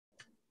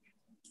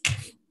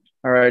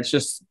All right, it's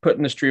just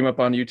putting the stream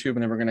up on YouTube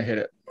and then we're going to hit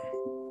it.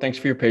 Thanks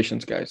for your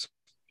patience, guys.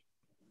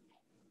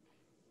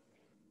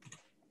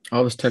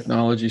 All this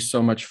technology is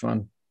so much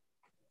fun.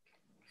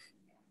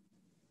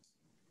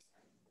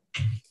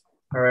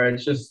 All right,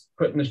 it's just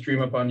putting the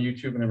stream up on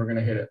YouTube and then we're going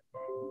to hit it.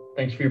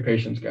 Thanks for your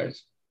patience,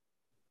 guys.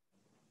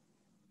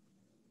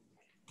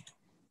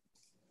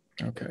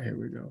 Okay, here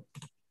we go.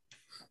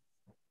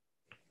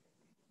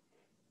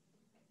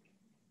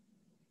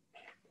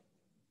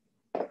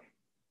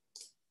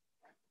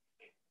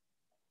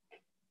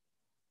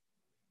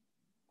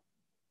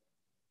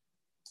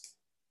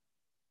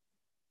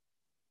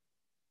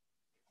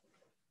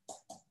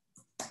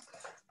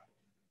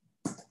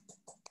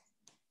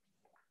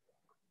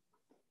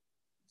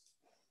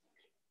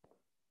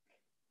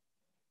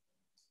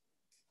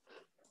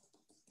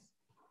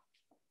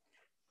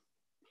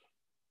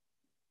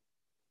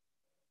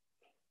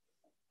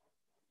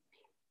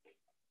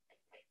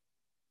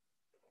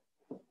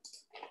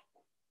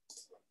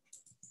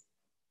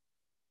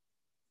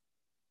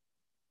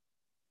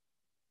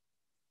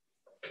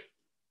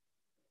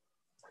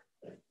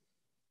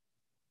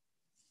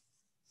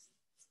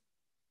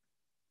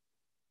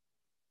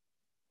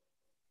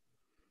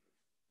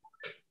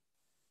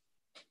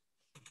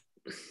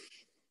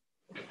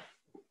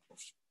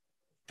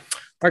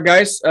 All right,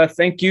 guys,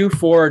 thank you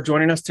for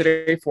joining us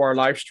today for our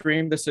live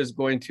stream. This is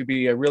going to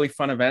be a really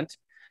fun event.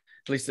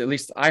 At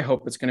least I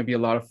hope it's going to be a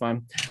lot of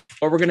fun.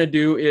 What we're going to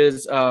do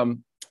is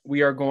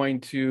we are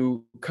going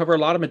to cover a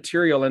lot of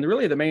material. And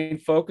really the main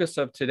focus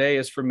of today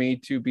is for me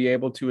to be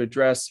able to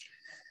address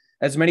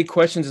as many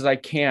questions as I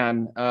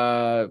can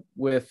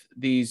with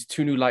these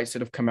two new lights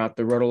that have come out,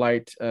 the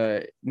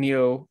Rotolite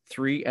Neo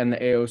 3 and the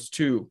Aeos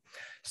 2.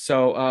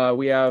 So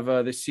we have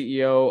the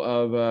CEO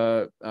of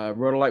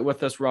Rotolite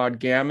with us, Rod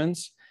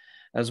Gammons,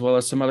 as well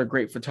as some other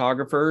great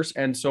photographers.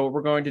 And so what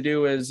we're going to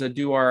do is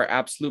do our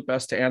absolute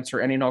best to answer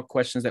any and all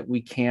questions that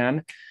we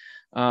can.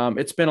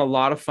 It's been a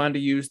lot of fun to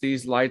use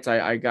these lights.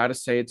 I got to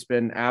say, it's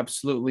been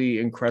absolutely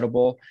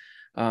incredible.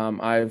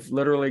 I've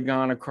literally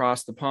gone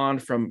across the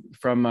pond from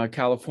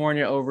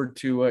California over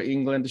to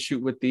England to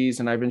shoot with these,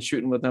 and I've been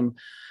shooting with them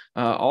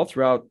all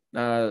throughout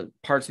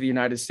parts of the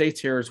United States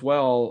here as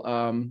well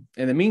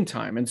in the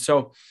meantime. And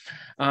so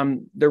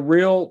the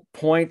real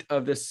point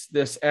of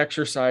this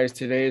exercise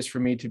today is for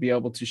me to be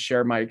able to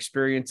share my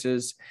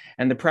experiences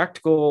and the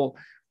practical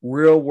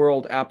real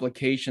world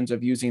applications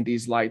of using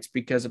these lights,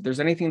 because if there's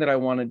anything that I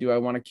want to do, I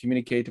want to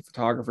communicate to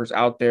photographers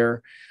out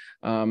there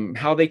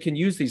how they can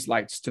use these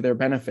lights to their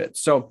benefit.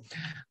 So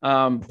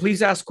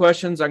please ask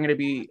questions. I'm going to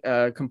be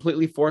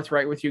completely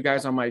forthright with you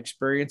guys on my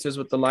experiences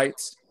with the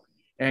lights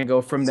and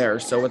go from there.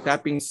 So with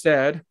that being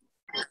said,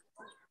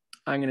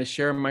 I'm going to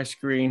share my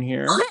screen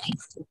here.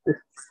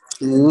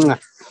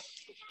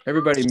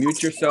 Everybody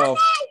mute yourself.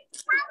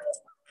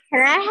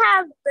 Can I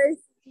have this?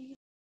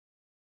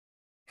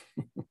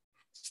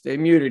 Stay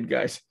muted,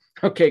 guys.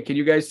 Okay, can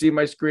you guys see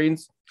my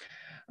screens?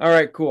 All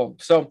right, cool.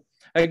 So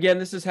again,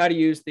 this is how to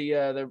use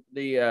the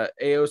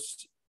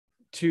Aeos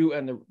 2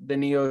 and the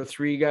Neo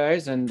 3,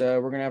 guys, and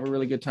we're going to have a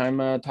really good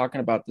time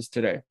talking about this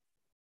today.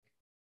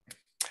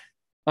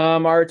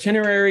 Our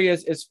itinerary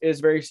is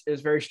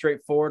very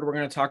straightforward. We're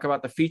going to talk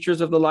about the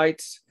features of the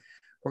lights.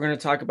 We're going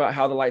to talk about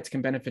how the lights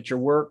can benefit your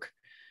work.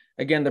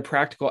 Again, the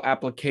practical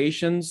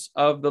applications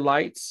of the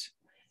lights.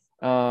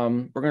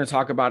 We're going to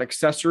talk about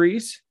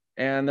accessories,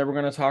 and then we're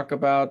going to talk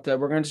about,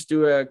 we're going to just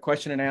do a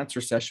question and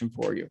answer session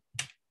for you.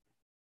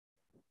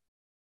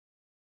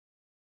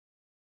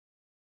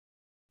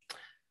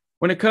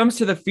 When it comes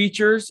to the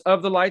features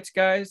of the lights,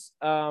 guys,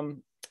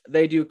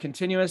 they do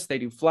continuous, they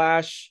do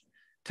flash,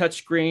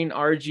 touchscreen,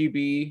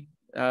 RGB,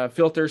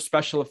 filters,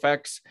 special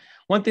effects.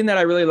 One thing that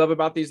I really love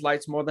about these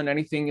lights more than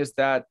anything is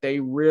that they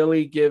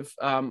really give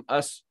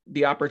us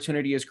the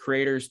opportunity as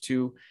creators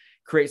to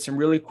create some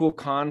really cool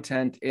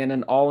content in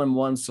an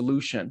all-in-one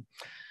solution.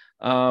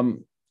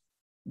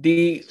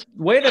 The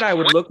way that I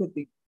would look at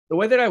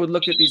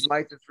these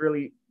lights is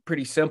really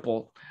pretty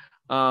simple.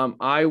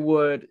 I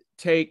would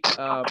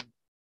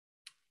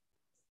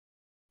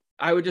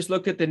just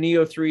look at the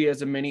Neo 3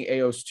 as a mini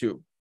Aeos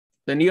 2.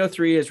 The Neo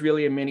 3 is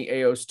really a mini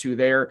Aeos 2.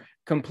 They're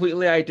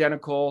completely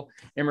identical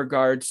in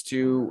regards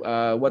to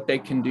what they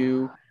can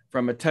do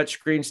from a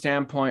touchscreen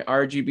standpoint,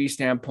 RGB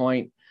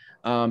standpoint.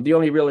 The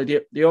only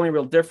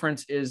real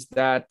difference is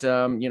that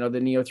the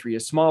Neo 3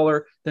 is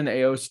smaller than the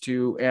Aeos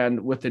 2,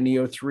 and with the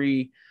Neo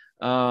 3,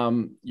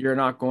 you're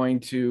not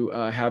going to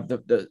have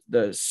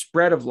the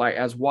spread of light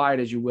as wide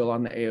as you will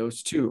on the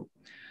Aeos 2.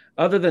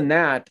 Other than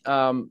that,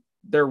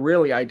 they're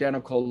really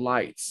identical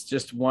lights.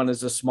 Just one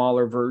is a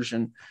smaller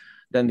version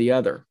than the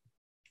other.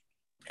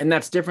 And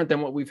that's different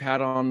than what we've had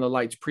on the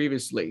lights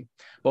previously.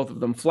 Both of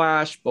them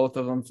flash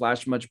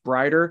much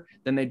brighter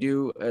than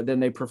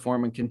they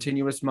perform in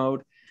continuous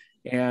mode.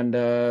 And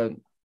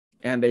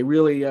they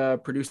really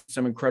produce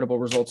some incredible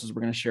results, as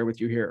we're going to share with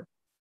you here.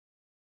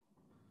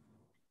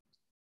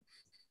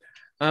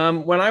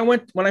 When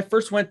I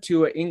first went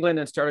to England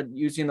and started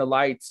using the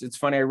lights, it's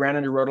funny. I ran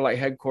into Rotolite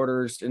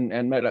headquarters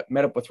and met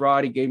up with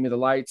Rod. He gave me the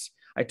lights.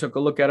 I took a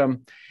look at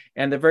them,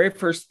 and the very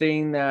first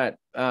thing that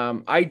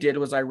I did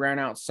was I ran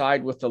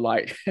outside with the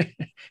light.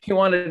 He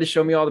wanted to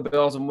show me all the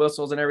bells and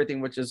whistles and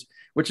everything, which is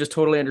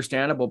totally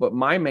understandable. But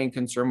my main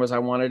concern was I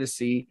wanted to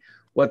see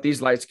what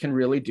these lights can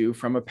really do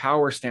from a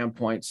power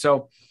standpoint.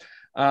 So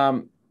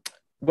um,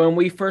 when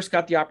we first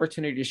got the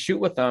opportunity to shoot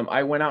with them,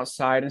 I went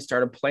outside and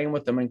started playing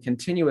with them in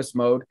continuous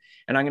mode.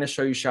 And I'm going to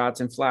show you shots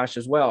in flash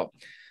as well.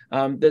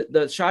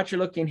 The shots you're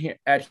looking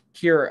at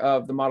here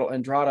of the model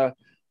Andrada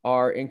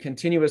are in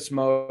continuous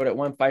mode at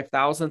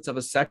 1/5000th of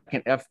a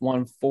second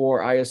f1.4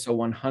 ISO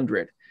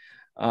 100.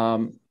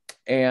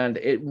 And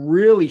it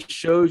really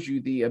shows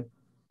you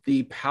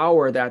the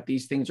power that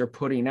these things are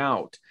putting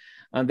out.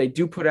 They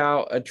do put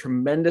out a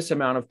tremendous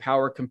amount of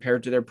power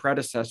compared to their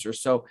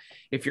predecessors. So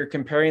if you're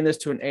comparing this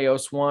to an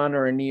Aeos 1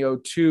 or a Neo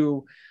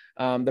 2,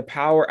 the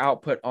power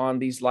output on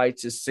these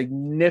lights is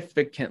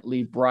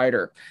significantly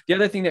brighter. The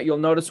other thing that you'll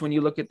notice when you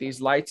look at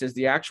these lights is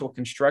the actual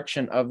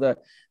construction of the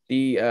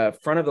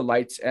front of the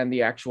lights and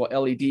the actual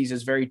LEDs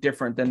is very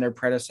different than their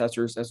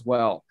predecessors as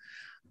well.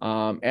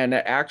 And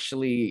it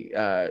actually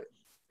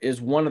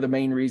is one of the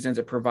main reasons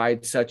it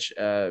provides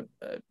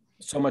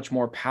so much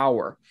more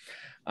power.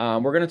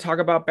 We're going to talk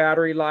about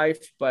battery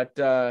life, but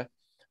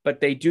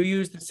they do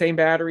use the same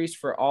batteries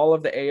for all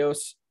of the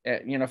Aeos.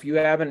 If you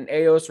have an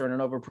Aeos or an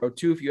Nova Pro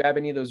 2, if you have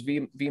any of those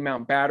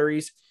V-mount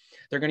batteries,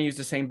 they're going to use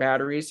the same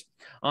batteries.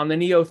 On the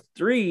Neo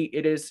 3,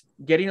 it is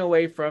getting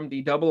away from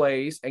the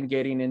AA's and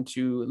getting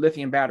into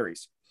lithium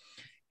batteries.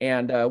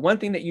 And one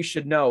thing that you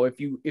should know if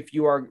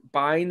you are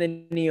buying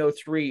the Neo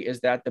 3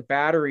 is that the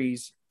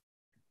batteries,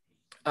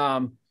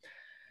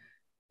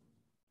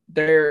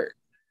 they're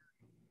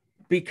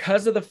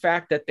because of the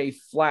fact that they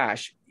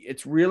flash,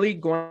 it's really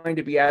going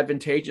to be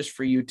advantageous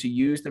for you to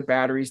use the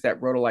batteries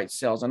that Rotolite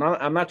sells. And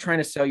I'm not trying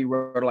to sell you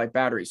Rotolite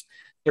batteries.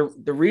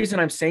 The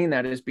reason I'm saying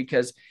that is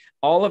because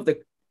all of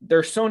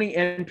their Sony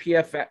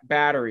NPF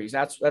batteries,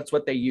 that's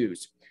what they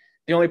use.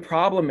 The only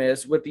problem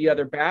is with the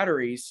other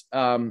batteries,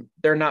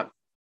 they're not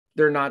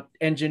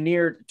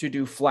engineered to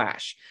do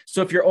flash.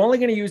 So if you're only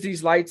going to use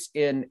these lights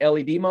in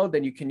LED mode,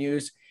 then you can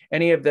use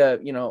any of the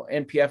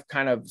NPF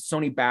kind of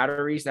Sony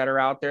batteries that are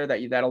out there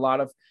that a lot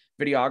of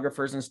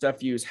videographers and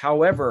stuff use.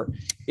 However,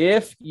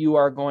 if you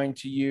are going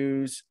to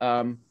use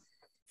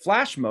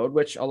flash mode,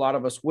 which a lot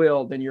of us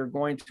will, then you're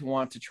going to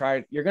want to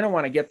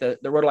get the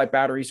Rotolite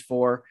batteries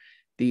for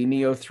the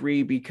Neo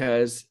 3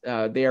 because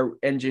they are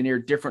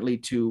engineered differently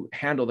to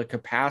handle the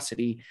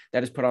capacity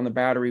that is put on the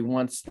battery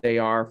once they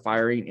are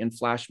firing in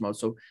flash mode.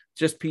 So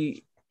just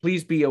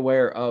please be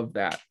aware of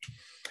that.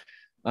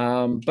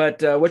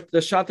 But what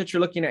the shot that you're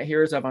looking at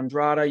here is of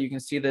Andrada. You can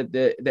see that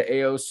the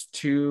Aeos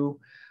 2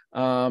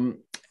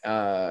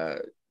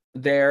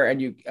 there,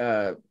 and you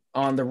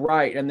on the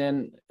right, and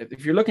then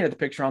if you're looking at the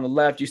picture on the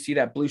left, you see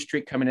that blue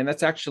streak coming in.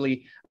 That's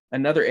actually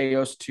another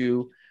Aeos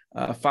 2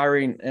 not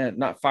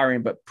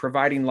firing, but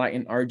providing light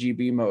in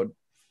RGB mode.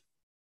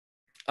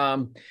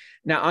 Now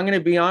I'm going to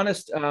be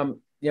honest.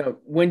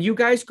 When you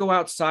guys go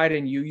outside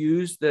and you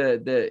use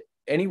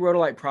any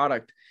Rotolite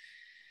product,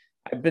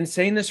 I've been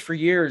saying this for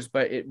years,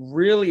 but it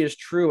really is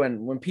true.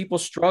 And when people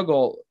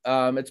struggle,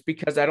 it's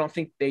because I don't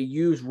think they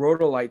use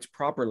Rotolites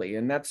properly.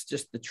 And that's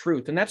just the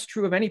truth. And that's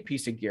true of any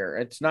piece of gear.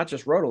 It's not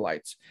just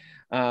Rotolites.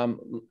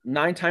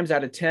 9 times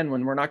out of 10,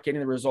 when we're not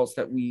getting the results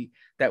that we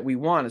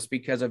want, it's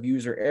because of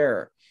user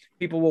error.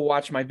 People will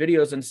watch my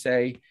videos and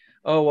say,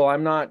 oh, well,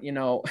 I'm not,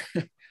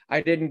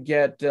 I didn't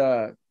get,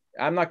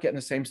 I'm not getting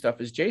the same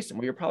stuff as Jason.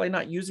 Well, you're probably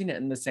not using it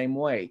in the same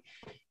way.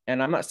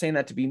 And I'm not saying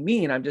that to be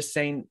mean. I'm just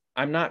saying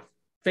I'm not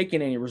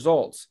faking any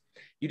results.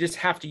 You just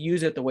have to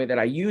use it the way that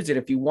I use it.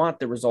 If you want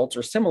the results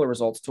or similar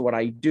results to what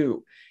I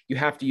do, you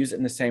have to use it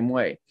in the same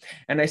way.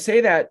 And I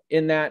say that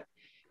in that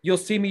you'll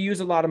see me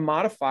use a lot of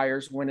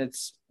modifiers when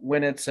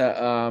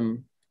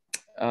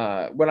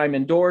I'm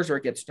indoors or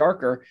it gets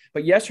darker.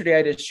 But yesterday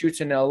I did shoots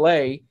in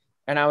LA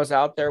and I was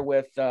out there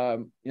with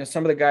some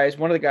of the guys.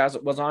 One of the guys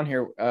that was on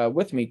here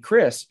with me,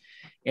 Chris,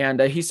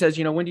 and he says,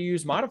 when do you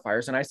use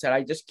modifiers? And I said,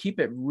 I just keep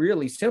it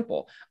really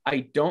simple.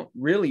 I don't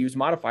really use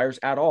modifiers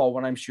at all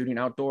when I'm shooting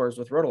outdoors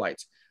with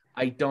Rotolites.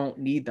 I don't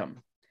need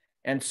them.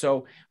 And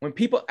so when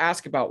people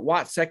ask about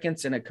watt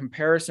seconds in a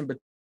comparison between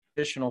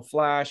traditional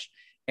flash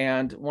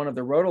and one of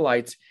the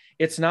Rotolites,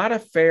 it's not a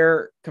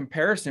fair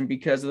comparison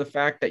because of the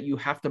fact that you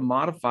have to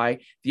modify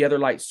the other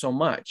lights so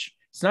much.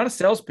 It's not a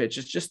sales pitch.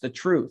 It's just the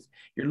truth.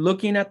 You're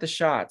looking at the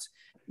shots.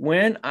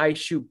 When I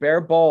shoot bare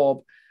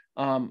bulb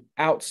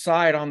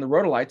outside on the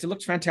Rotolites, it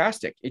looks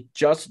fantastic. It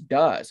just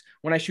does.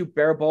 When I shoot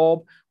bare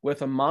bulb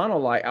with a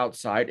monolight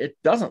outside, it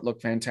doesn't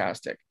look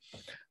fantastic.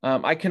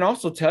 I can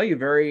also tell you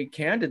very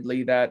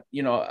candidly that,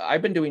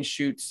 I've been doing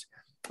shoots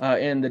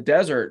in the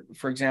desert,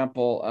 for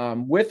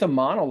example, with a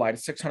monolight, a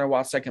 600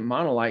 watt second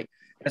monolight.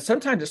 And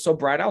sometimes it's so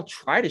bright, I'll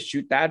try to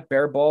shoot that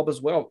bare bulb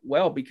as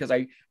well, because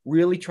I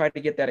really try to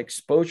get that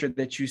exposure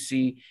that you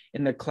see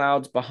in the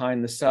clouds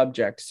behind the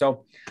subject.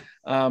 So,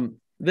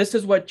 this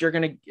is what you're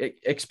going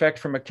to expect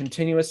from a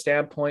continuous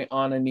standpoint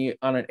on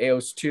an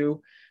Aeos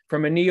 2.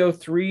 From a Neo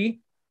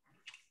 3,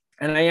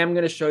 and I am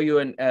going to show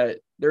you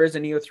there is a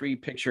Neo 3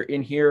 picture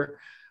in here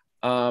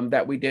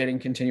that we did in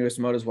continuous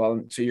mode as well.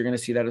 And so you're going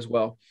to see that as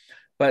well.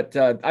 But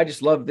I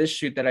just love this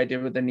shoot that I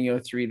did with the Neo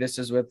 3. This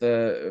is with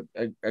a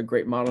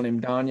great model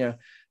named Danya.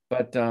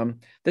 But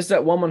this is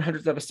at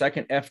 1/100th of a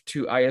second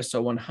f2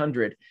 ISO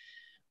 100.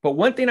 But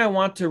one thing I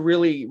want to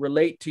really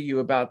relate to you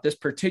about this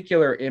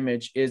particular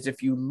image is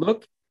if you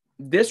look,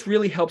 this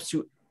really helps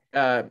you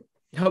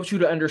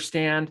to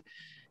understand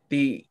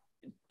the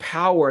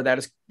power that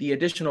is the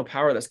additional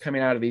power that's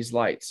coming out of these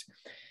lights.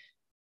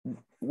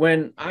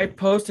 When I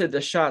posted the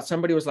shot,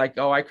 somebody was like,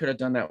 oh, I could have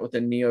done that with a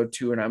Neo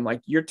 2. And I'm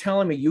like, you're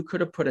telling me you could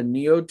have put a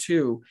Neo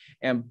 2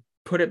 and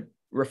put it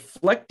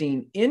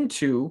reflecting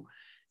into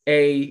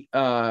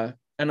an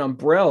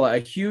umbrella, a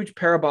huge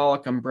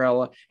parabolic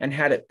umbrella, and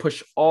had it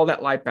push all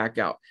that light back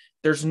out.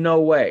 There's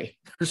no way.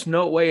 There's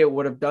no way it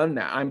would have done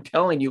that. I'm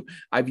telling you,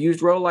 I've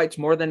used Rotolights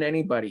more than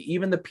anybody.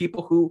 Even the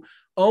people who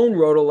own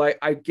Rotolight,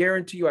 I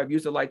guarantee you I've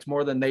used the lights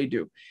more than they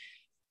do.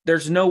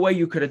 There's no way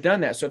you could have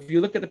done that. So if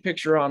you look at the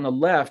picture on the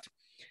left,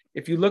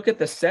 if you look at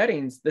the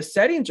settings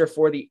are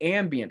for the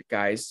ambient,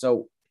 guys.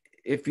 So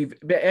if you've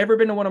ever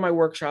been to one of my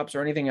workshops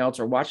or anything else,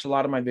 or watched a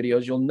lot of my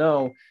videos, you'll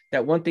know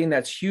that one thing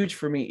that's huge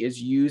for me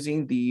is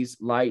using these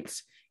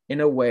lights in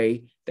a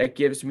way that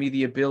gives me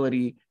the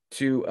ability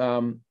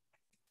to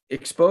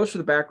expose for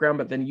the background,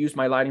 but then use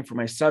my lighting for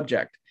my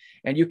subject.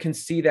 And you can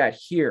see that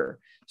here.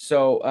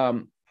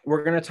 So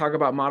we're going to talk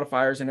about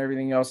modifiers and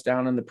everything else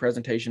down in the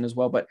presentation as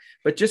well. But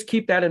just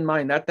keep that in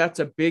mind. That's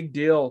a big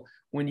deal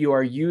when you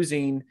are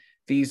using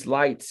these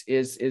lights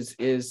is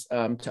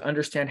to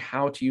understand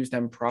how to use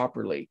them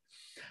properly.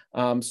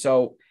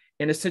 So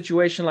in a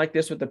situation like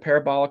this with the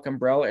parabolic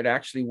umbrella, it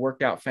actually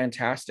worked out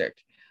fantastic.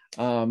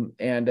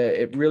 And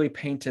it really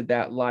painted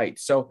that light.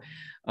 So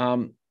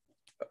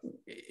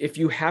if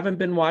you haven't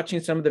been watching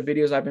some of the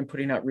videos I've been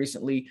putting out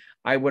recently,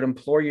 I would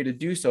implore you to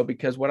do so,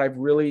 because what I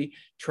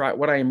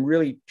am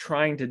really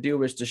trying to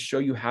do is to show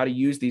you how to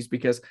use these,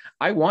 because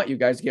I want you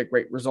guys to get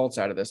great results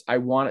out of this. I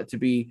want it to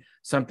be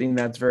something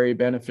that's very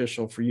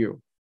beneficial for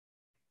you.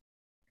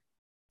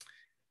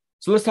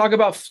 So let's talk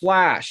about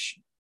flash.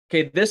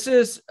 Okay, this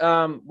is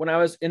when I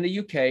was in the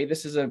UK.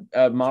 This is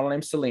a model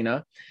named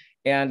Selena,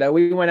 and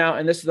we went out,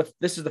 and this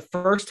is the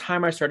first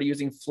time I started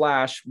using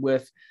flash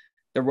with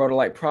the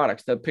Rotolight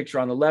products. The picture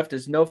on the left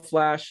is no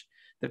flash.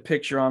 The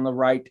picture on the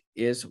right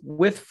is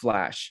with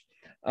flash.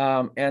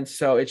 And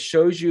so it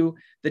shows you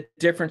the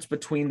difference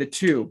between the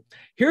two.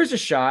 Here's a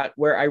shot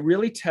where I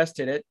really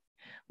tested it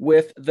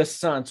with the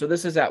sun. So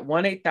this is at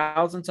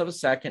 1/8,000th of a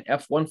second,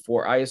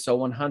 f1.4 ISO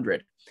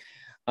 100.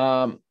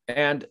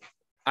 And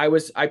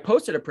I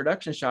posted a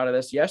production shot of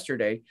this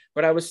yesterday,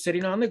 but I was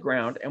sitting on the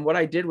ground, and what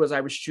I did was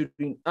I was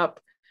shooting up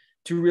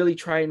to really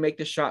try and make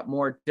the shot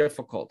more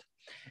difficult.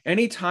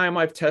 Anytime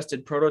I've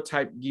tested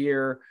prototype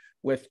gear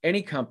with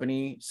any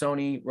company,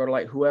 Sony,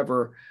 Rotolight,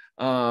 whoever,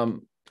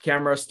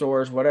 camera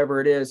stores,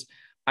 whatever it is,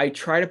 I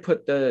try to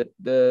put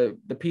the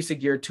piece of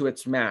gear to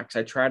its max.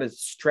 I try to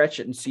stretch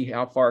it and see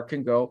how far it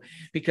can go,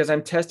 because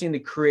I'm testing the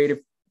creative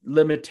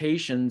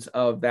limitations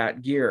of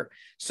that gear.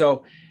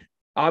 So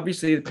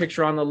obviously the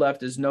picture on the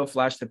left is no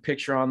flash. The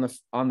picture on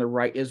the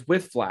right is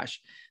with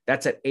flash.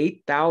 That's at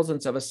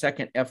 8,000ths of a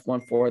second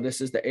f1.4. This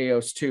is the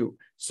Aeos 2.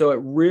 So it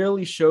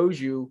really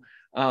shows you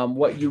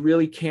what you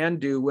really can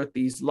do with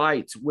these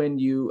lights when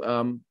you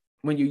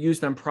use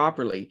them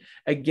properly.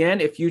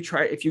 Again, if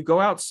you go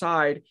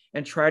outside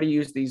and try to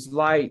use these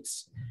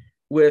lights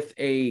with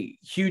a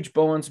huge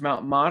Bowens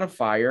mount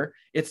modifier,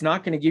 it's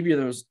not going to give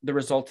you the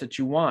results that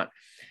you want.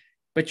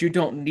 But you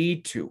don't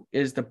need to,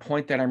 is the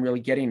point that I'm really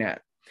getting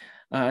at.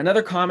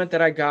 Another comment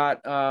that I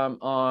got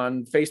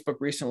on Facebook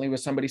recently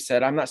was somebody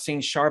said, I'm not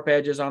seeing sharp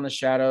edges on the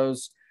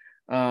shadows.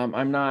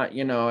 I'm not,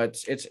 I'm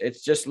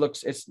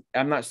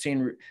not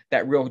seeing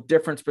that real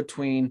difference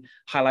between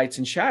highlights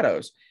and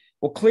shadows.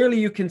 Well,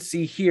 clearly you can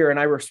see here. And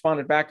I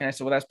responded back and I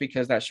said, well, that's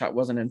because that shot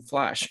wasn't in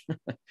flash.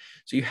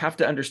 So you have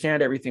to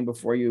understand everything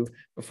before you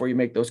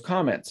make those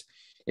comments.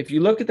 If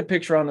you look at the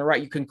picture on the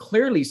right, you can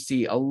clearly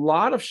see a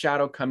lot of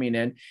shadow coming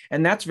in.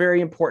 And that's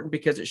very important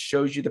because it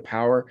shows you the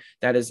power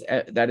that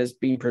is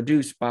being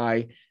produced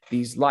by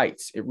these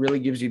lights. It really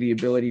gives you the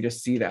ability to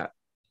see that.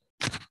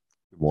 Good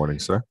morning,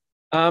 sir.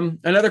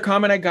 Another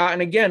comment I got,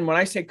 and again, when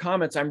I say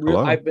comments,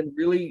 I've been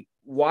really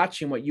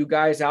watching what you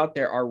guys out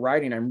there are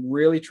writing. I'm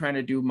really trying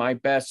to do my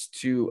best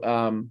to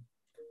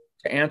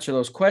answer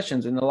those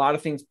questions. And a lot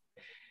of things,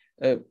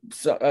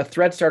 so a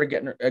thread started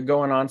getting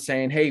going on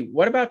saying, hey,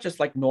 what about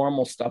just like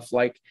normal stuff?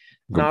 Like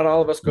not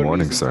all of us go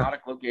to these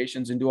exotic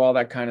locations and do all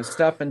that kind of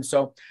stuff. And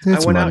so I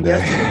went out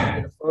yesterday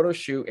and did a photo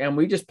shoot, and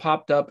we just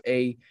popped up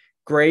a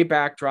gray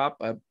backdrop,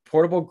 a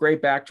portable gray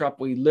backdrop.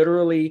 We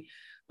literally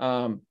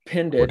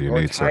pinned it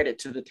or tied it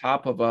to the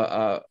top of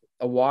a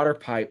water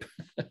pipe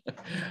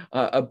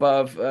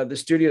above the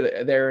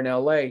studio there in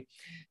LA.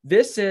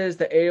 This is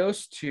the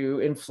Aeos 2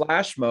 in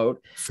flash mode.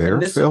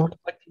 And this is Fairfield?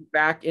 reflecting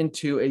back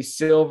into a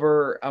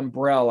silver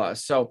umbrella.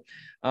 So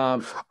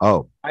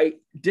Oh, I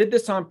did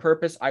this on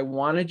purpose. I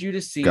wanted you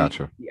to see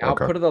gotcha. the Okay.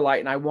 output of the light,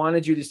 and I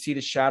wanted you to see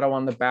the shadow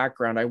on the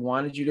background. I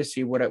wanted you to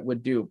see what it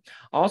would do.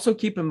 Also,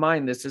 keep in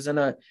mind, it's in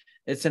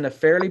a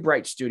fairly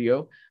bright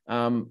studio.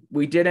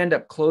 We did end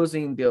up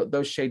closing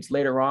those shades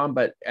later on,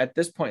 but at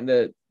this point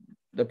in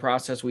the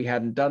process, we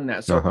hadn't done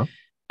that. So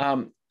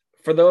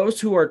for those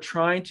who are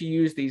trying to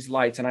use these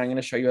lights, and I'm going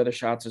to show you other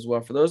shots as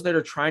well, for those that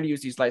are trying to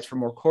use these lights for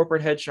more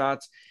corporate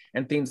headshots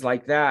and things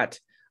like that,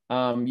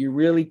 you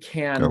really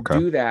can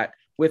do that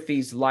with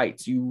these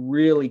lights. You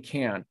really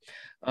can.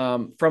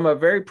 From a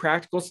very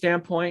practical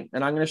standpoint,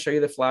 and I'm going to show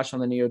you the flash on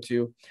the Neo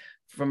 2,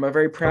 from a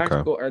very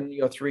practical, or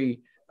Neo 3,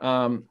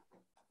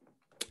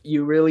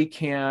 you really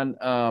can.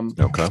 Let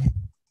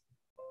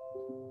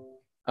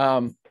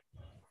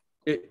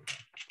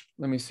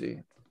me see.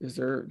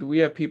 Do we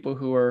have people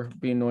who are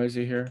being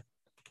noisy here?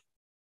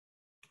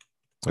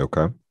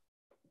 Okay.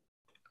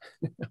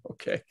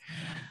 Okay.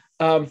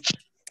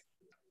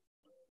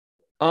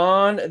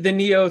 On the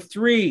Neo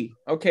 3.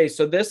 Okay,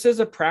 so this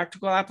is a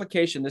practical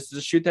application. This is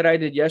a shoot that I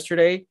did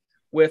yesterday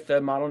with a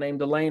model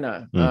named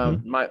Elena.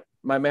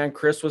 My man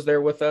Chris was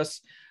there with us.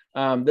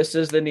 This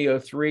is the Neo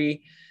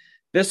 3.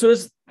 This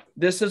is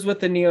with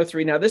the Neo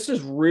 3. Now, this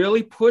is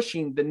really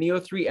pushing the Neo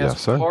 3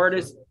 as hard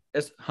as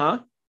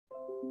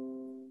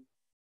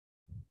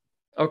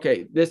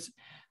Okay, this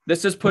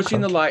is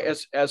pushing the light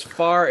as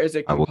far as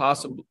it can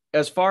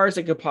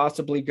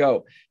possibly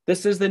go.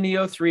 This is the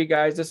Neo 3,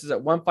 guys. This is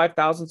at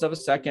 1/5000th of a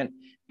second,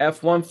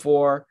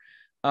 f1.4,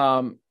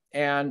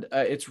 and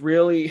it's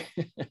really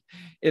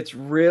it's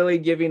really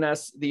giving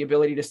us the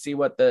ability to see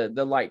what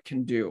the light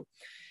can do.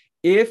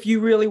 If you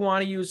really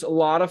want to use a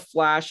lot of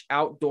flash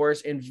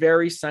outdoors in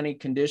very sunny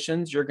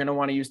conditions, you're going to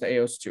want to use the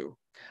Aeos 2.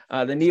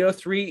 The Neo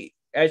 3,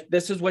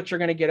 this is what you're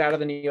going to get out of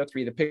the Neo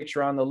 3. The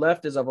picture on the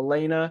left is of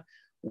Elena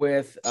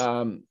with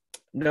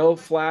no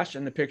flash,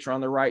 and the picture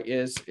on the right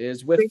is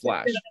with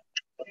flash.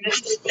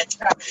 I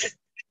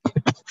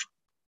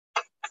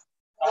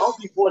hope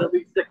you bought at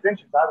least 6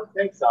 inches. I would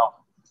think so.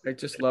 I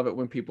just love it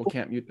when people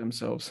can't mute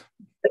themselves.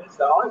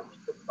 So,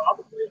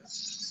 probably.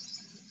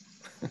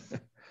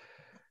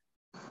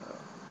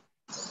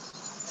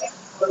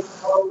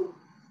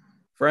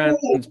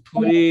 Friends,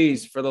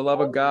 please, for the love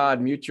of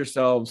God, mute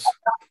yourselves.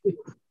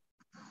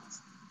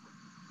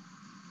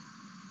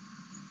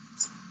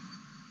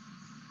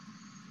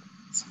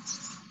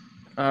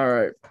 All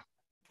right.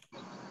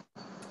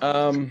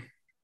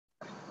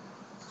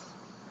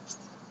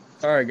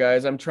 Sorry,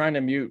 guys, I'm trying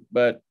to mute,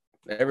 but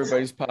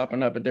everybody's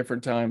popping up at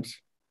different times.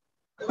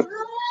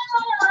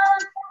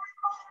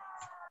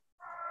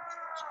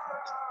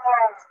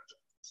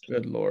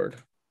 Good Lord.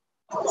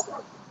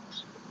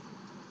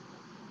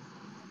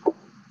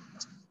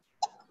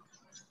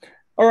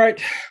 All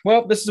right.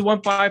 Well, this is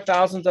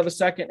 1/5000th of a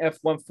second,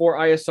 f1.4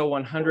 ISO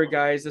 100,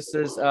 guys. This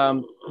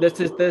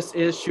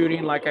is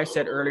shooting, like I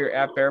said earlier,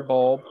 at bare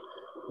bulb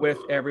with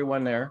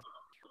everyone there,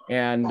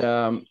 and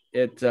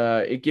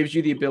it gives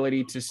you the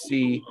ability to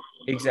see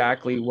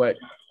exactly what.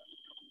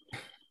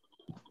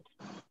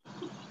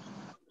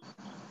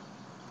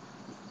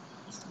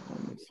 Let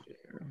me see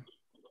here.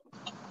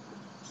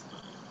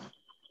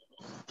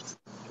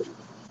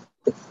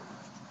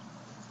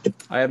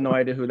 I have no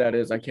idea who that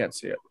is. I can't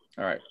see it.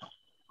 All right.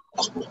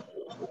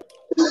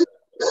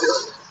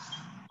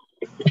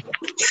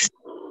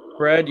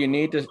 Fred, you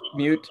need to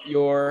mute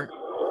your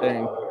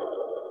thing.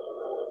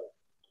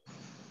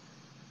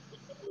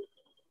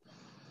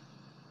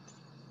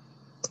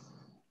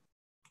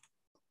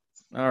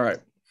 All right.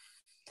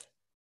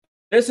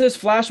 This is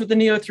flash with the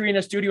Neo 3 in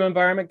a studio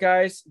environment,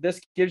 guys.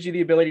 This gives you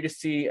the ability to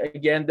see,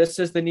 again, this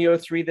is the Neo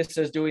 3. This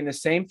is doing the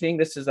same thing.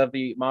 This is of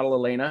the model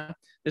Elena.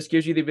 This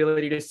gives you the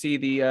ability to see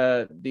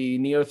the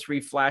Neo 3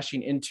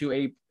 flashing into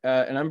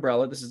an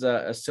umbrella. This is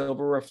a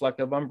silver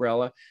reflective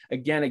umbrella,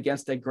 again,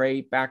 against a gray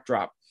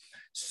backdrop.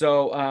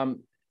 So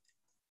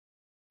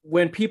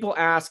when people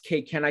ask,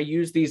 hey, can I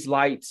use these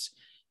lights,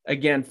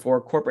 again,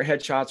 for corporate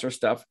headshots or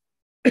stuff,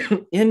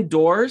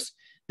 indoors,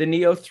 the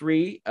Neo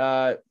 3,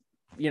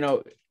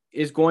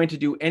 is going to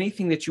do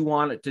anything that you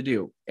want it to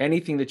do,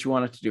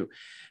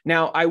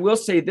 Now, I will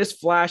say this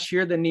flash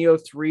here, the Neo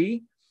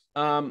 3,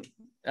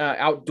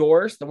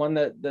 outdoors, the one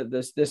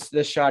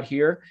this shot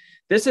here,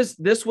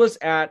 this was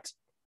at,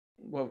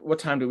 well, what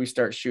time did we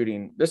start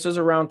shooting? This was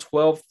around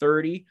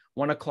 12:30,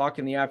 1 o'clock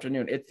in the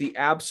afternoon. It's the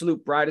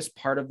absolute brightest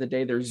part of the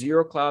day. There's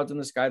zero clouds in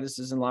the sky. This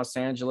is in Los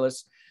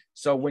Angeles.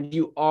 So when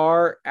you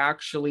are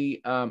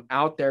actually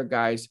out there,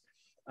 guys,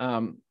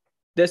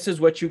 this is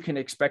what you can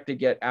expect to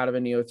get out of a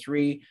Neo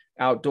 3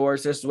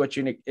 outdoors. This is what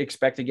you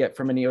expect to get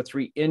from a Neo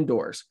 3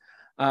 indoors.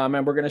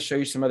 And we're going to show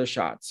you some other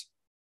shots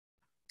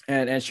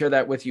and share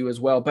that with you as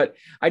well. But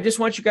I just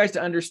want you guys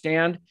to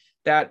understand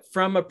that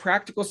from a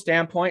practical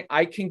standpoint,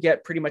 I can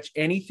get pretty much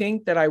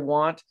anything that I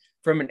want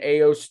from an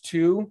Aeos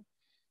 2,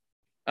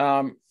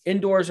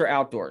 indoors or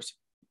outdoors,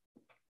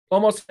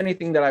 almost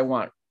anything that I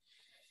want.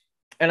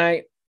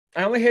 And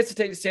I only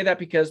hesitate to say that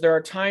because there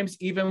are times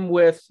even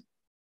with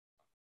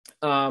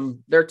a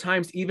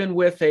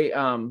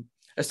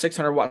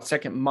 600 watt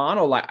second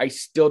mono light, I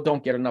still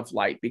don't get enough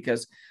light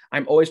because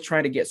I'm always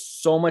trying to get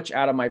so much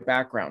out of my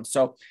background.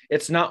 So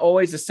it's not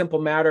always a simple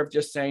matter of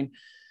just saying,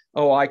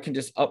 oh, I can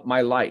just up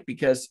my light,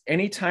 because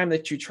anytime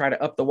that you try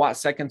to up the watt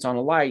seconds on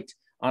a light,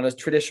 on a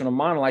traditional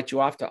monolight, you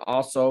have to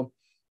also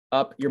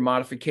up your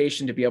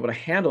modification to be able to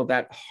handle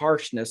that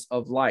harshness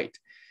of light.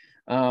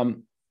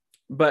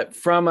 But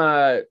from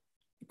a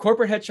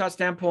corporate headshot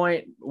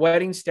standpoint,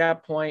 wedding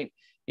standpoint,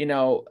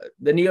 the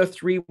Neo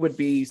 3 would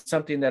be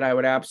something that I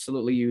would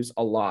absolutely use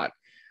a lot.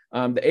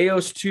 The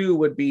Aeos 2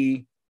 would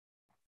be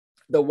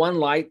the one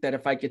light that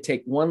if I could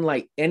take one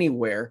light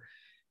anywhere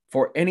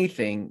for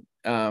anything,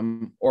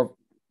 or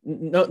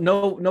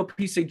no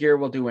piece of gear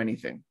will do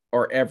anything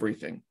or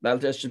everything.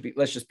 Let's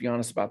just be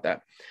honest about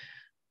that.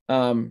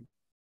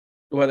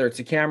 Whether it's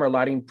a camera,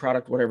 lighting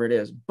product, whatever it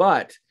is,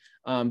 but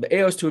the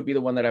Aeos 2 would be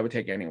the one that I would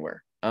take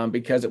anywhere,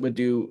 because it would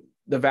do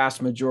the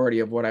vast majority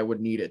of what I would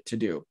need it to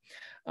do.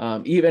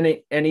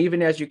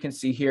 Even as you can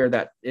see here,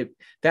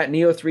 that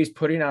Neo 3 is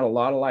putting out a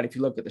lot of light. If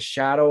you look at the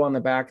shadow on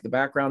the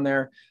background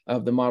there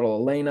of the model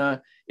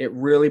Elena, it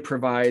really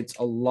provides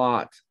a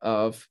lot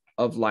of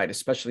light,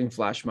 especially in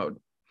flash mode.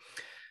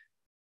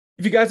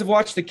 If you guys have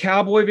watched the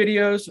cowboy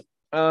videos,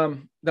 the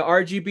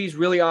RGB is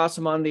really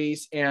awesome on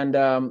these, and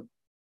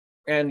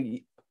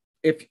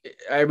if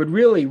I would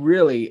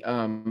really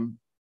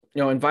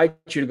invite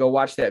you to go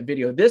watch that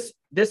video.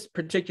 This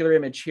particular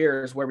image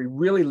here is where we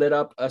really lit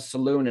up a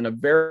saloon in a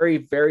very,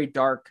 very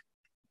dark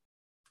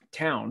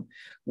town,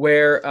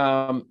 where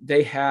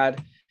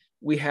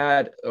we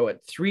had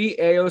 3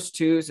 Aeos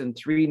 2s and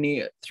 3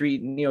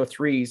 Neo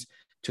 3s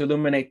to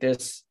illuminate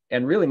this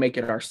and really make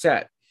it our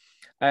set.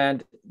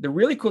 And the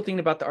really cool thing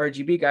about the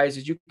RGB, guys,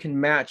 is you can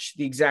match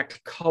the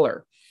exact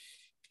color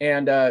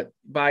and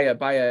by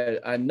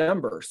a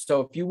number.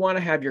 So if you want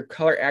to have your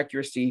color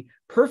accuracy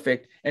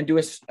perfect and do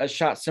a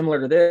shot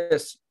similar to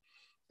this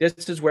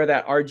is where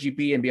that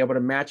RGB and be able to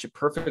match it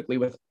perfectly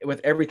with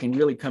everything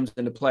really comes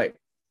into play.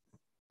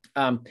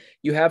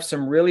 You have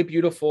some really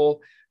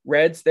beautiful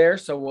reds there.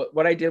 So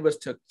what I did was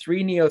took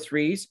 3 Neo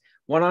 3s,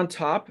 one on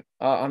top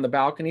on the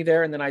balcony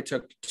there, and then I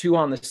took 2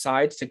 on the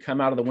sides to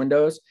come out of the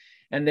windows.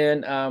 And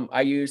then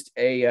I used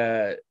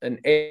an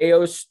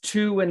Aeos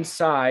 2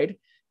 inside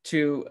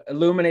to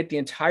illuminate the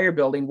entire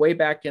building way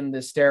back in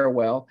the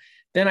stairwell.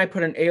 Then I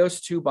put an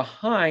Aeos 2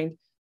 behind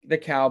the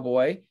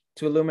cowboy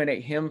to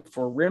illuminate him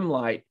for rim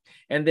light.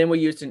 And then we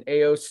used an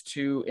Aeos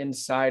 2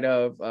 inside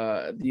of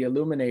the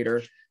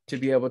illuminator to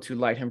be able to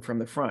light him from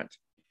the front.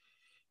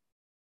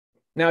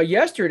 Now,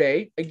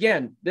 yesterday,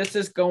 again, this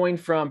is going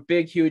from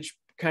big, huge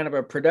kind of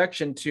a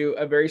production to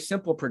a very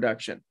simple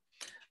production.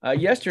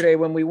 Yesterday,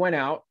 when we went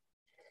out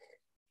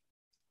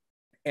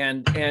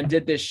and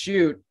did this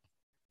shoot,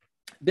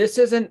 this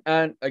isn't,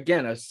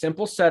 again, a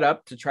simple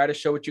setup to try to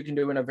show what you can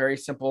do in a very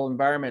simple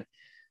environment.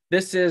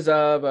 This is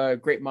of a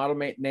great model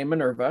named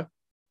Minerva.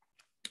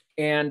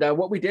 And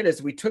what we did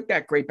is we took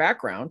that great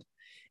background,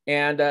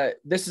 and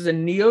this is a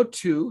Neo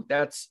 2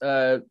 that's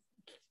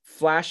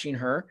flashing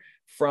her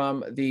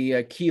from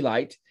the key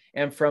light,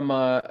 and from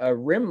a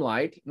rim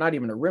light, not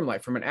even a rim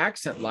light, from an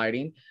accent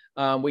lighting,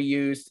 we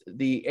used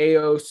the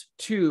Aeos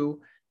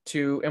 2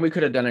 and we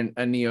could have done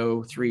a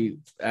Neo 3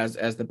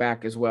 as the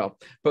back as well,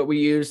 but we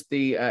used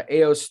the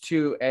Aeos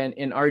 2 and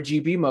in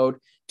RGB mode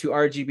to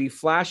RGB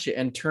flash it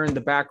and turn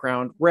the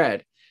background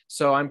red.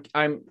 So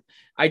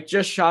I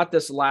just shot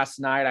this last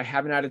night. I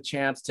haven't had a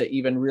chance to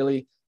even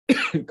really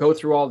go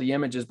through all the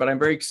images, but I'm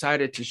very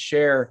excited to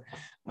share.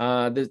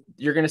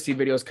 You're going to see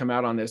videos come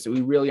out on this.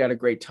 We really had a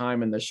great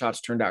time, and the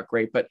shots turned out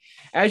great. But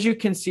as you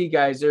can see,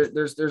 guys,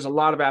 there's a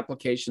lot of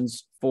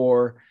applications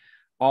for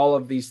all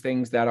of these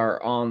things that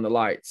are on the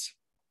lights.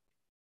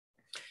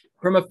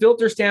 From a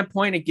filter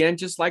standpoint, again,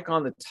 just like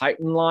on the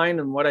Titan line,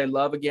 and what I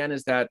love again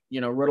is that,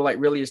 Rotolite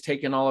really has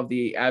taken all of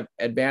the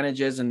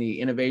advantages and the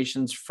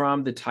innovations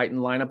from the Titan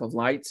lineup of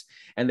lights,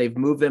 and they've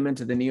moved them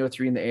into the Neo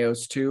 3 and the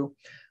Aeos 2.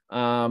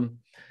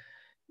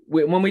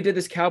 When we did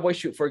this cowboy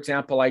shoot, for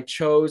example, I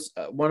chose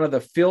one of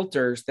the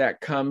filters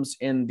that comes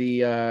in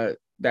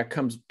that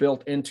comes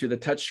built into the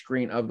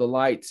touchscreen of the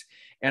lights.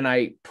 And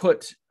I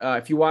put,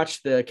 if you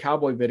watch the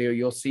cowboy video,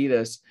 you'll see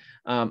this.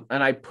 And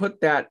I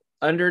put that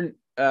under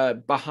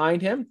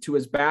behind him, to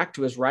his back,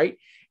 to his right.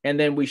 And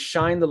then we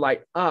shine the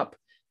light up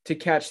to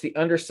catch the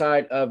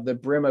underside of the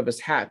brim of his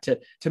hat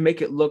to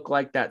make it look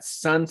like that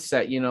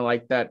sunset,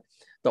 like the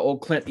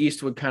old Clint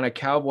Eastwood kind of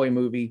cowboy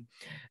movie.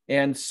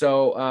 And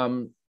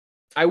so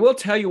I will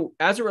tell you,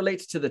 as it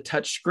relates to the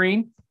touch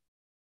screen,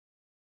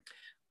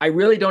 I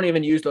really don't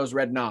even use those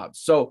red knobs.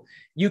 So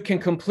you can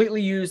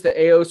completely use the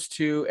Aeos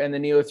 2 and the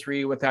Neo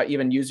 3 without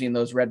even using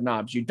those red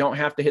knobs. You don't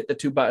have to hit the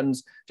 2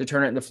 buttons to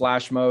turn it into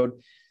flash mode.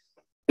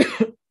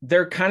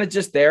 They're kind of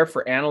just there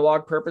for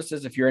analog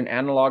purposes if you're an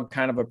analog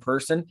kind of a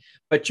person,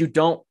 but you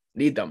don't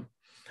need them.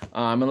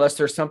 unless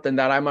there's something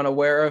that I'm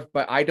unaware of,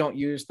 but I don't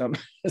use them.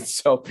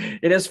 So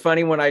it is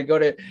funny when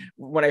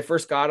I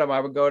first got them, I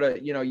would go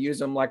to, use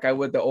them like I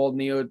would the old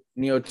Neo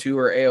 2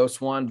 or Aeos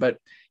 1, but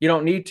you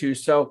don't need to.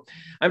 So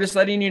I'm just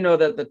letting you know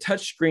that the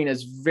touch screen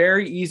is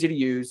very easy to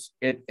use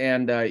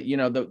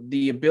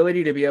the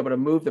ability to be able to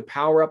move the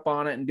power up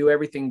on it and do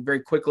everything very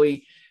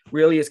quickly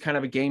really is kind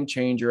of a game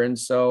changer. And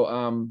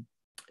so,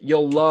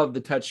 you'll love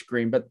the touch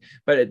screen, but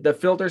the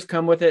filters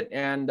come with it.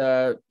 And,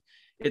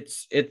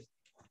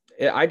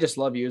 I just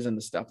love using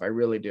the stuff. I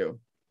really do.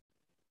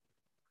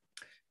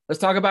 Let's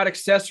talk about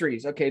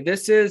accessories. Okay.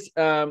 This is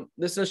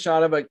a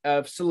shot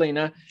of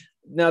Selena.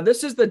 Now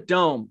this is the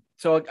dome.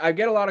 So I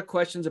get a lot of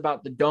questions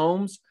about the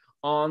domes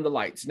on the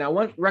lights. Now,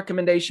 one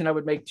recommendation I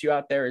would make to you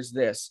out there is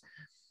this.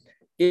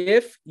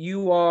 If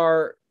you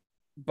are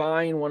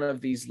buying one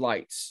of these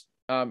lights,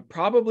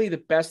 probably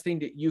the best thing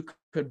that you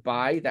could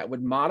buy that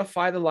would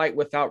modify the light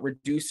without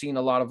reducing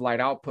a lot of light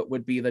output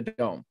would be the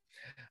dome.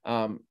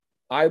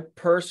 I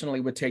personally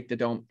would take the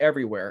dome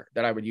everywhere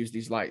that I would use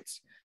these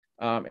lights.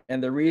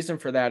 And the reason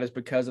for that is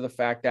because of the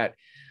fact that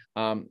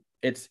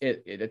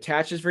it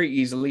attaches very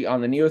easily.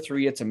 On the Neo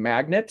 3, it's a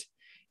magnet.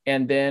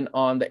 And then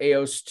on the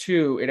Aeos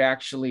 2, it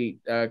actually,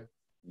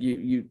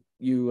 you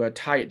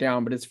tie it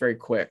down, but it's very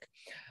quick.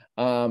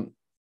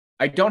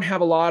 I don't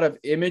have a lot of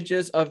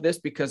images of this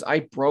because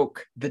I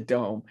broke the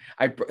dome.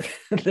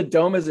 The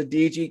dome is a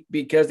DG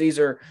because these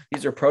are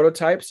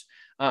prototypes.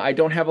 I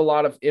don't have a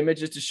lot of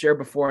images to share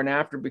before and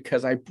after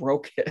because I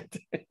broke it.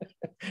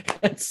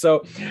 And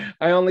so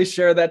I only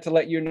share that to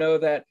let you know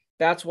that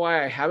that's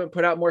why I haven't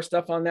put out more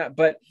stuff on that.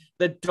 But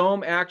the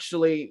dome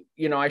actually,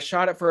 I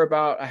shot it for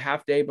about a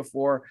half day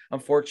before,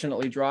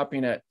 unfortunately,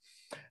 dropping it.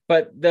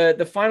 But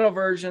the final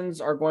versions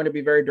are going to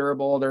be very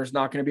durable. There's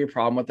not going to be a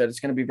problem with it. It's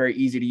going to be very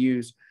easy to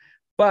use.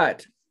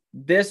 But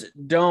this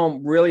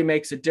dome really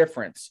makes a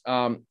difference.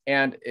 And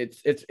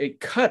it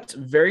cuts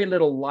very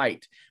little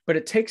light, but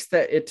it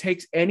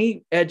takes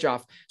any edge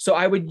off. So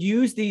I would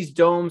use these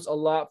domes a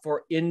lot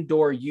for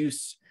indoor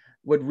use,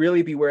 would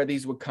really be where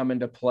these would come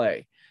into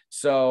play.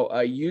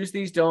 So use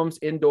these domes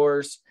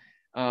indoors.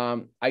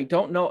 I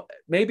don't know,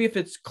 maybe if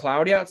it's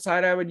cloudy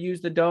outside, I would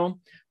use the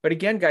dome. But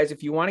again, guys,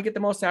 if you want to get the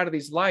most out of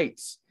these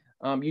lights,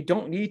 you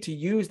don't need to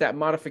use that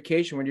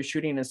modification when you're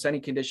shooting in sunny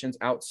conditions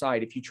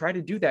outside. If you try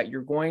to do that,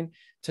 you're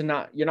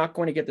not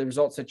going to get the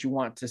results that you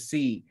want to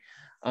see.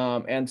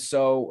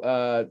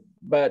 But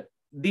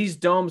these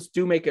domes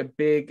do make a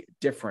big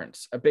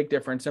difference.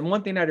 And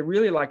one thing that I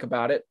really like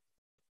about it,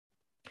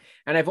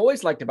 and I've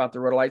always liked about the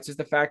Rotolights, is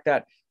the fact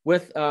that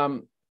with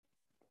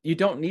you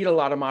don't need a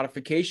lot of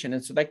modification.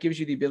 And so that gives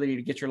you the ability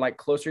to get your light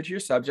closer to your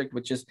subject,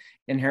 which is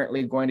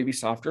inherently going to be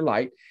softer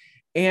light.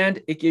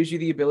 And it gives you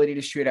the ability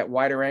to shoot at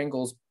wider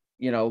angles,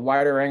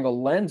 wider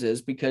angle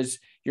lenses, because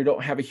you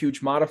don't have a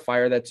huge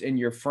modifier that's in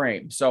your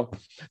frame. So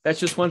that's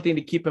just one thing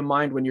to keep in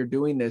mind when you're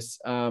doing this.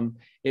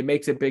 It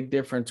makes a big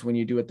difference when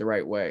you do it the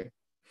right way.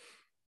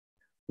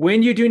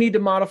 When you do need to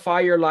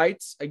modify your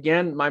lights,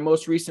 again, my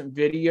most recent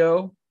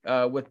video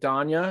with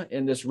Danya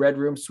in this Red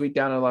Room suite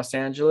down in Los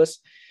Angeles,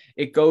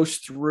 it goes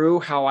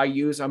through how I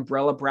use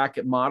umbrella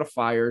bracket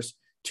modifiers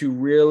to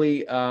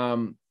really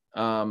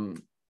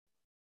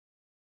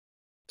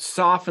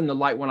soften the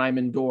light when I'm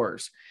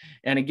indoors.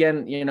 And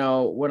again,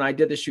 when I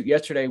did the shoot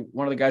yesterday,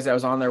 one of the guys that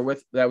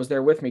was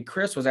there with me,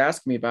 Chris, was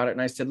asking me about it.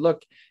 And I said,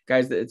 look,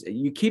 guys,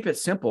 you keep it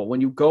simple. When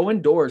you go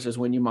indoors is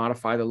when you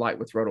modify the light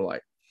with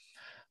Rotolight.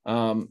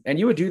 And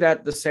you would do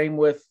that the same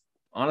with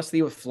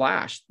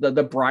flash.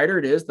 The brighter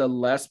it is, the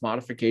less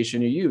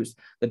modification you use.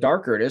 The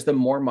darker it is, the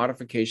more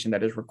modification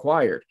that is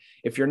required.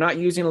 If you're not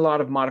using a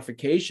lot of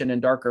modification in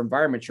darker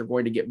environments, you're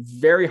going to get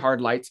very hard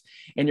lights,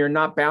 and you're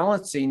not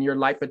balancing your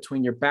light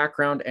between your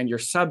background and your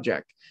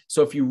subject.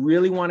 So if you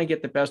really want to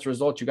get the best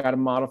results, you got to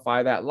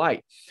modify that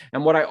light.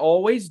 And what I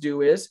always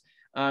do is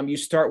you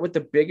start with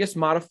the biggest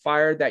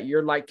modifier that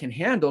your light can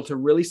handle to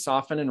really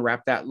soften and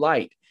wrap that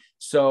light.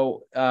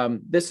 So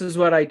this is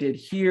what I did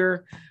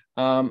here.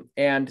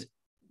 And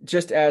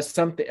just as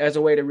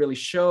a way to really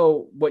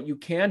show what you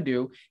can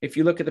do, if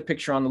you look at the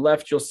picture on the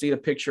left, you'll see the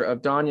picture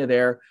of Danya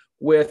there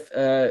with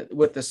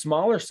the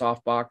smaller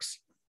softbox.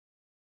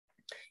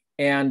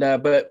 And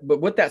but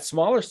with that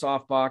smaller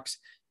softbox,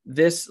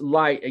 this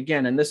light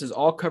again, and this is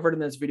all covered in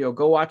this video.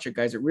 Go watch it,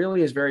 guys. It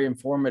really is very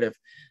informative.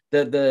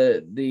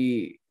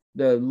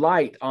 The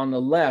light on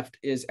the left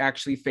is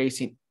actually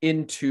facing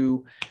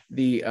into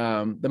the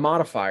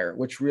modifier,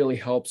 which really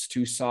helps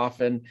to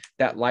soften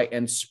that light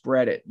and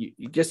spread it.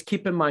 You just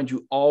keep in mind,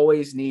 you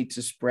always need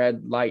to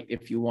spread light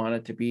if you want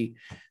it to be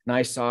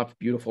nice, soft,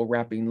 beautiful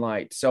wrapping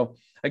light. So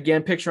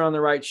again, picture on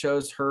the right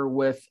shows her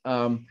with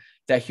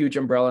that huge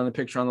umbrella, and the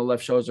picture on the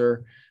left shows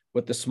her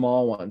with the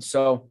small one.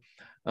 So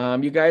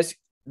you guys,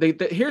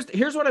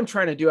 here's what I'm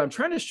trying to do. I'm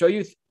trying to show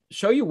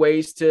you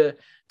ways to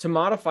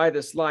modify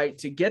this light,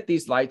 to get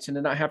these lights and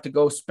to not have to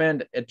go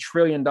spend $1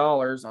 trillion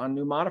on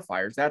new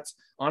modifiers. That's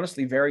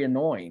honestly very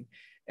annoying.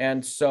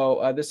 And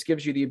so this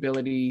gives you the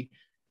ability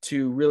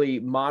to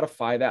really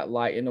modify that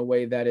light in a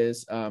way that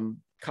is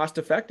cost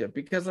effective,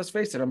 because let's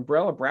face it,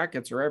 umbrella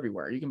brackets are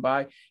everywhere. You can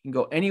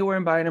go anywhere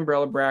and buy an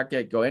umbrella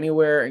bracket, go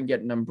anywhere and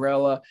get an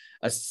umbrella,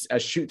 a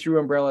shoot through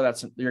umbrella.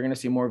 You're going to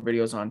see more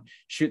videos on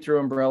shoot through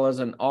umbrellas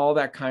and all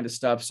that kind of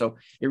stuff. So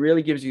it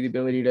really gives you the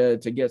ability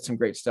to get some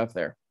great stuff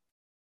there.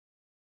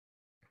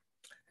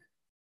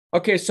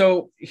 Okay,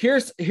 so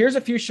here's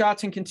a few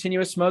shots in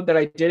continuous mode that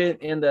I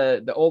did in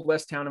the Old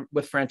West Town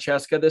with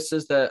Francesca. This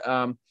is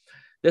the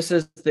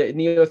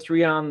Neo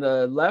 3 on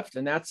the left,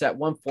 and that's at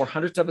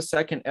 1/400th of a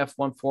second,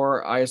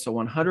 f1.4 ISO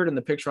 100. And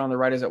the picture on the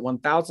right is at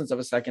 1,000th of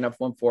a second,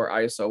 f1.4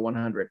 ISO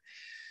 100.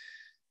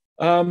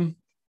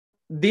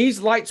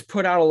 These lights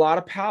put out a lot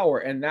of power,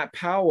 and that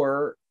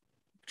power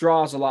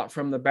draws a lot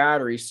from the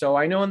battery. So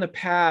I know in the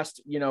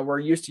past, we're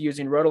used to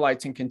using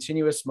rotolights in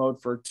continuous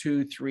mode for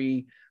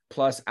 2-3+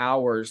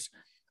 hours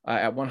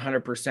at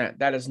 100%.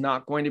 That is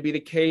not going to be the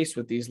case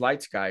with these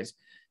lights, guys.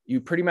 You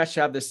pretty much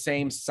have the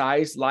same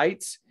size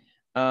lights,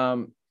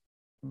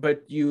 but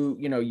you're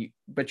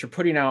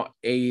putting out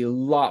a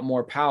lot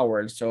more power,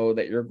 and so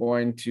that you're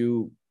going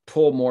to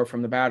pull more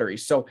from the battery.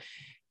 So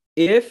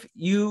if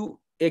you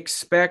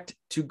expect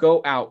to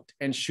go out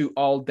and shoot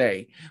all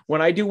day,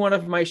 when I do one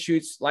of my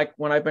shoots, like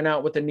when I've been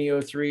out with the Neo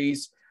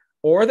 3s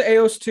or the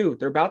Aeos 2,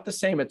 they're about the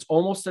same. It's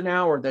almost an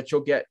hour that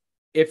you'll get.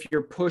 If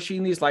you're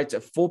pushing these lights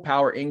at full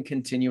power in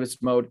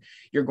continuous mode,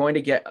 you're going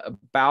to get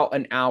about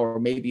an hour,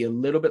 maybe a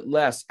little bit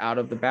less out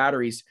of the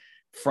batteries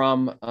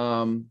from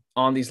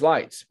on these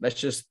lights.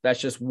 That's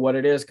just what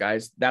it is,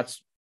 guys.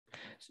 It's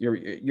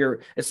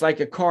like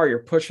a car. You're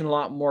pushing a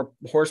lot more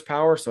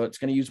horsepower, so it's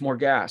going to use more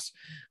gas.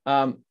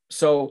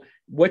 So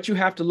what you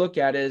have to look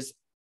at is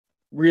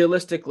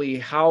realistically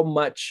how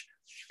much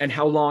and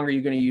how long are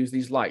you going to use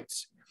these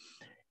lights,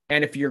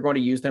 and if you're going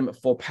to use them at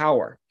full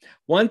power.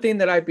 One thing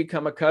that I've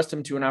become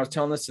accustomed to, and I was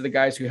telling this to the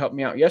guys who helped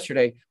me out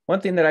yesterday, one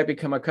thing that I've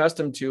become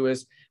accustomed to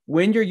is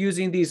when you're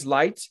using these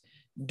lights,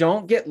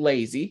 don't get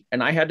lazy.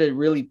 And I had to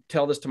really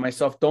tell this to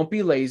myself, don't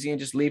be lazy and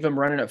just leave them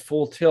running at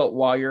full tilt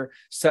while you're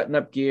setting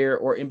up gear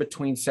or in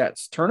between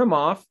sets. Turn them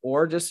off,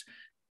 or just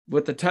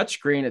with the touch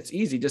screen, it's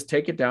easy. Just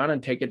take it down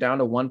and take it down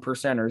to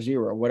 1% or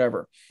 0,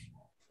 whatever.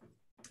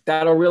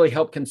 That'll really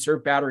help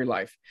conserve battery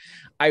life.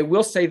 I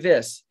will say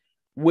this,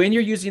 when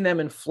you're using them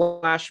in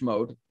flash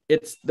mode,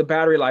 the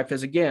battery life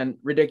is, again,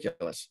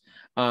 ridiculous.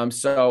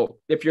 So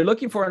if you're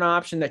looking for an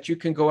option that you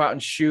can go out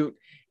and shoot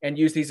and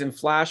use these in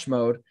flash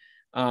mode,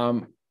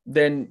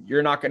 then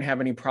you're not going to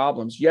have any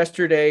problems.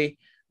 Yesterday,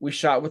 we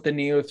shot with the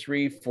Neo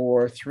 3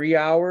 for 3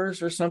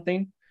 hours or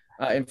something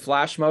in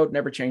flash mode,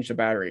 never changed the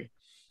battery.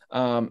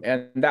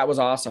 And that was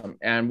awesome.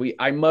 And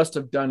I must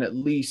have done at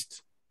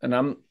least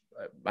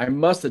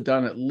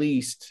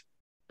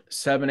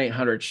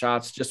 700-800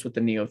 shots just with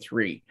the Neo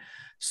 3.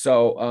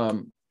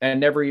 So, and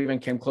never even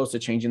came close to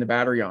changing the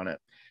battery on it.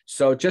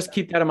 So just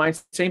keep that in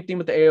mind. Same thing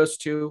with the Aeos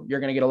 2. You're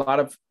going to get a lot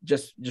of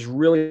just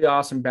really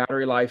awesome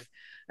battery life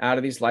out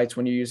of these lights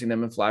when you're using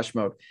them in flash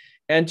mode.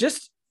 And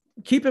just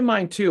keep in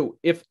mind too,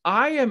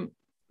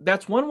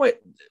 that's one way,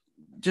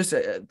 just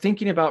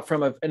thinking about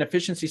from an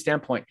efficiency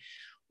standpoint,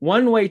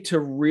 one way to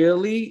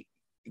really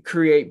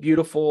create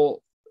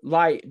beautiful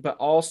light, but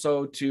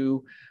also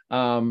to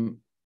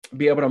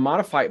be able to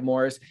modify it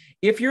more, is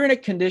if you're in a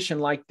condition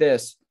like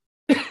this,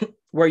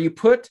 where you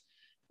put,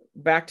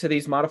 back to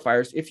these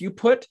modifiers, if you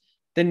put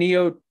the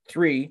Neo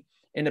 3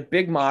 in a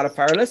big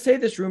modifier, let's say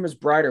this room is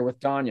brighter with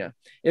Danya.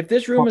 If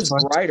this room is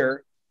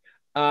brighter,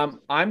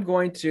 I'm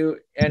going to,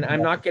 and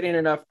I'm not getting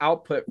enough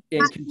output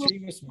in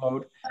continuous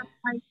mode.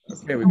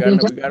 Okay, we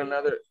got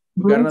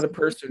another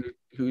person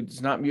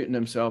who's not muting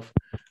himself.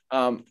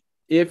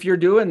 If you're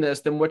doing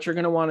this, then what you're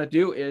going to want to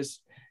do is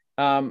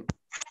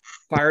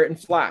fire it in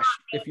flash.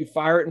 If you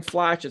fire it in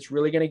flash, it's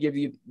really going to give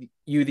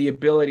you the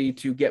ability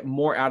to get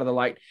more out of the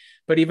light.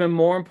 But even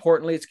more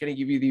importantly, it's going to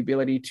give you the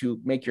ability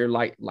to make your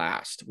light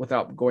last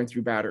without going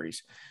through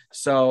batteries.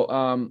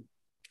 So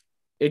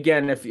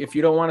again, if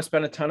you don't want to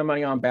spend a ton of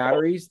money on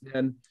batteries,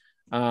 then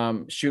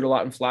shoot a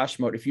lot in flash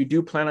mode. If you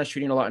do plan on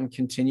shooting a lot in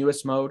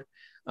continuous mode,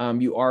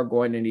 you are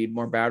going to need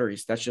more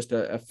batteries. That's just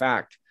a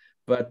fact.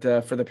 But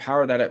for the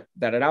power that it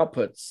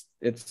outputs,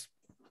 it's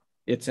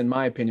in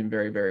my opinion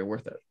very, very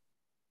worth it.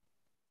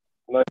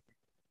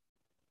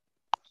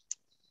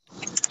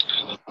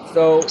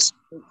 So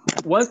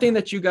one thing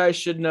that you guys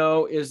should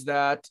know is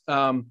that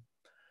it's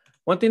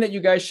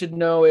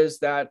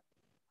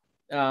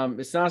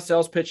not a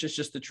sales pitch, it's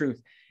just the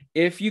truth.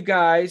 If you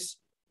guys,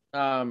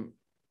 and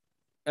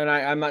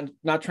I'm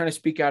not trying to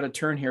speak out of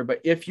turn here,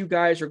 but if you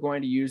guys are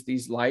going to use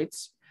these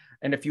lights,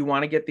 and if you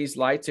want to get these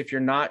lights, if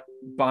you're not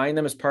buying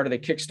them as part of the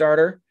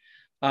Kickstarter,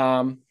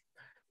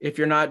 if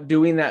you're not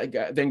doing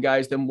that, then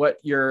guys, then what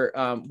you're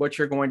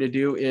going to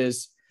do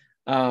is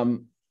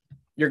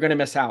you're going to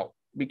miss out,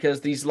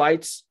 because these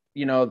lights,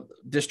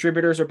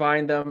 distributors are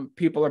buying them,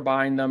 people are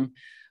buying them.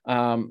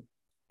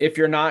 If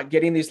you're not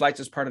getting these lights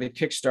as part of the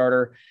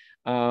Kickstarter,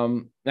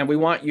 then we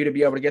want you to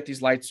be able to get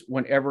these lights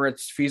whenever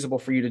it's feasible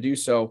for you to do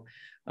so.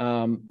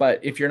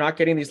 But if you're not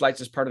getting these lights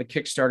as part of the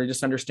Kickstarter,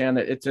 just understand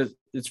that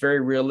it's very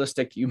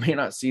realistic. You may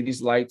not see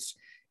these lights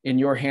in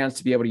your hands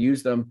to be able to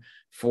use them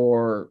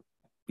for,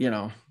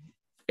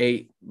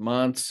 8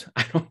 months.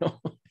 I don't know.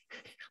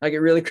 Like, it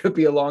really could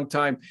be a long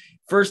time.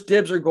 First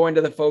dibs are going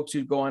to the folks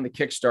who go on the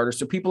Kickstarter.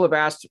 So people have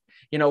asked,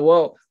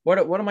 well,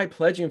 what am I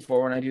pledging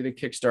for when I do the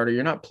Kickstarter?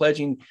 You're not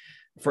pledging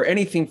for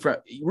anything from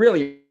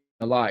really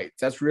the lights.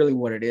 That's really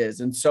what it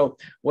is. And so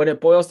when it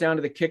boils down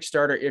to the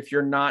Kickstarter, if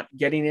you're not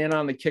getting in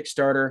on the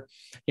Kickstarter,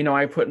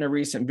 I put in a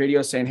recent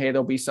video saying, hey,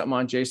 there'll be something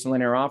on Jason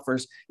Lanier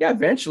Offers. Yeah,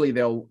 eventually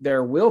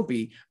there will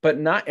be, but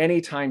not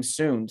anytime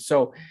soon.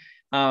 So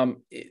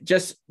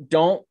just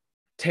don't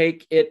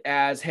take it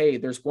as, hey,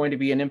 there's going to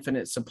be an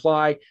infinite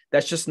supply.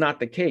 That's just not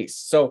the case.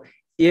 So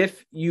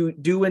if you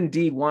do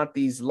indeed want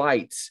these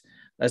lights,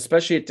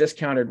 especially at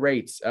discounted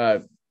rates,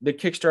 the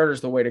Kickstarter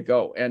is the way to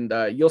go. And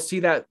you'll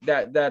see that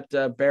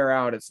bear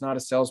out. It's not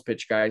a sales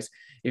pitch, guys.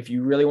 If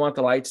you really want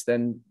the lights,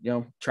 then,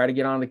 try to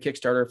get on the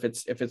Kickstarter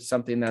if it's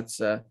something that's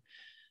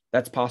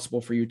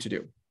possible for you to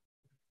do.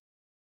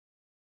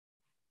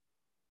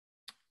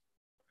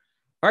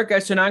 All right,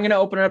 guys. So now I'm going to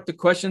open it up to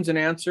questions and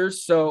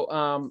answers.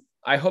 So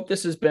I hope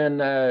this has been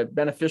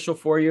beneficial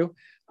for you.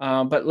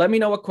 But let me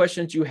know what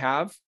questions you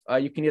have.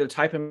 You can either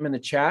type them in the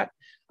chat.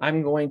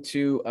 I'm going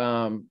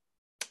to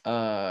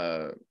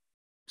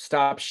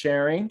stop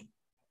sharing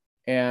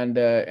and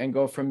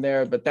go from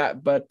there. But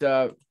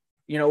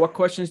what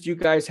questions do you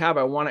guys have?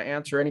 I want to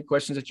answer any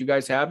questions that you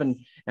guys have,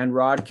 and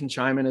Rod can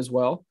chime in as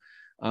well.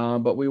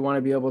 But we want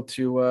to be able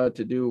to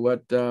do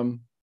what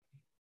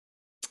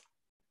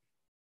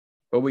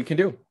we can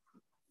do.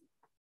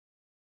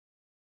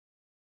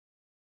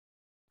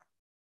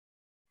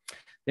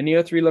 The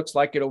Neo 3 looks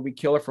like it'll be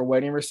killer for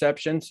wedding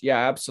receptions.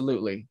 Yeah,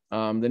 absolutely.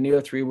 The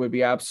Neo 3 would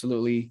be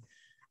absolutely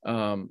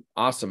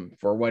awesome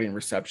for wedding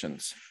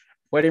receptions.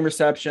 Here's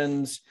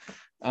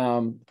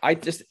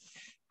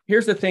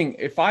the thing.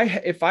 If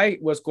I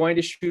was going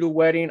to shoot a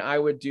wedding, I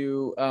would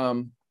do,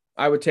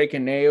 I would take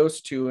an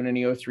Aeos 2 and an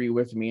Neo 3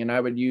 with me, and I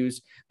would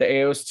use the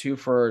Aeos 2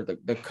 for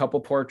the couple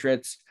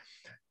portraits,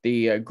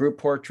 the group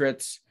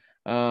portraits.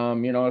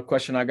 A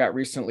question I got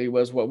recently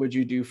was, what would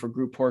you do for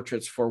group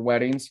portraits for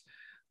weddings?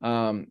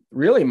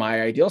 Really,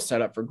 my ideal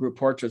setup for group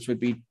portraits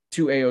would be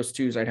 2 Aeos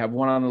 2s. I'd have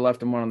one on the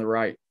left and one on the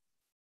right.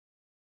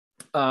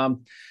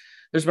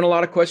 There's been a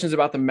lot of questions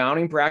about the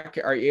mounting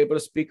bracket. Are you able to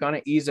speak on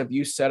it? Ease of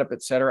use, setup,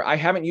 etc. I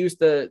haven't used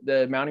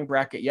the mounting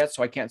bracket yet,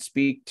 so I can't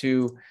speak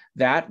to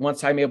that.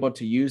 Once I'm able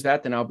to use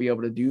that, then I'll be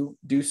able to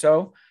do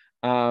so.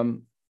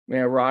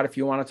 Rod, if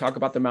you want to talk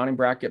about the mounting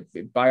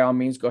bracket, by all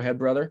means, go ahead,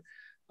 brother.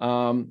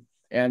 Go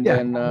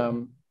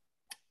ahead,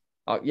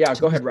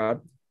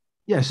 Rod.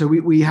 Yeah, so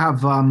we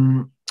have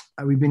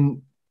we've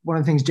been, one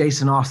of the things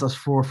Jason asked us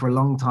for a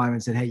long time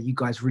and said, hey, you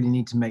guys really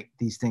need to make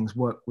these things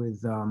work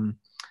with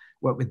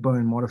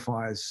Bowen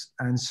modifiers.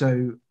 And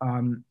so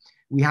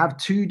we have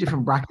 2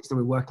 different brackets that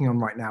we're working on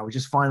right now. We're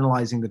just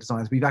finalizing the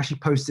designs. We've actually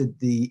posted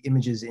the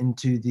images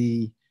into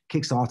the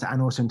Kickstarter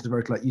and also into the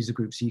Rotolight user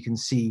group, so you can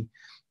see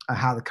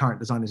how the current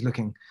design is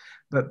looking.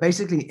 But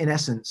basically, in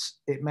essence,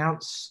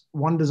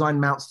 one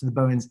design mounts to the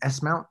Bowen's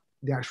S mount,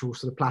 the actual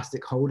sort of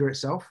plastic holder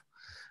itself.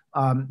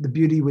 The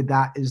beauty with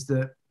that is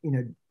that,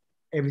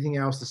 everything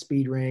else, the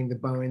speed ring, the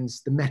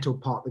Bowens, the metal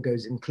part that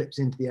goes and clips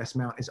into the S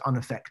mount is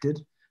unaffected.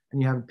 And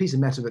you have a piece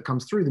of metal that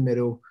comes through the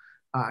middle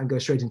and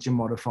goes straight into your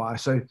modifier.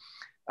 So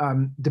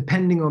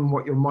depending on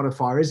what your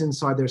modifier is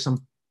inside, there's some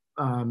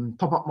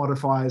pop-up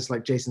modifiers,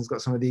 like Jason's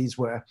got some of these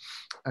where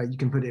you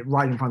can put it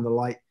right in front of the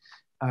light.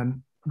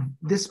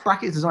 This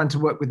bracket is designed to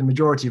work with the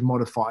majority of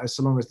modifiers,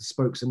 so long as the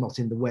spokes are not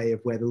in the way of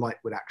where the light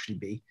would actually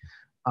be.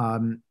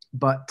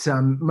 But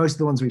most of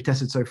the ones we've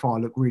tested so far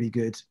look really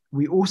good.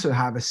 We also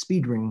have a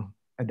speed ring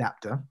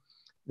adapter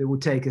that will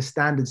take a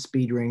standard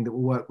speed ring that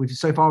will work with.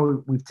 So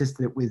far, we've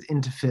tested it with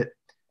Interfit,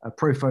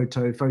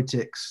 Profoto,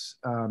 Photix,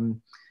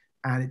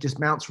 and it just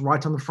mounts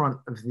right on the front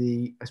of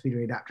the speed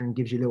ring adapter and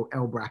gives you a little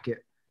L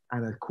bracket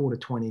and a quarter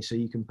 20, so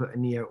you can put a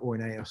Neo or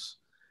an Aeos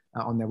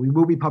on there. We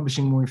will be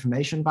publishing more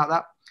information about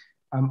that.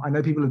 I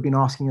know people have been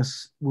asking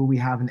us, will we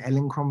have an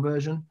Elinchron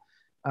version?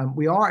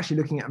 We are actually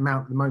looking at a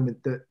mount at the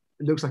moment that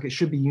it looks like it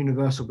should be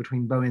universal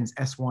between Bowen's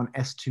S1,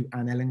 S2,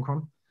 and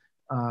Elinchron.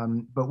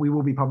 But we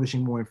will be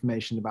publishing more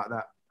information about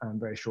that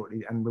very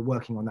shortly, and we're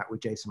working on that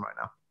with Jason right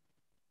now.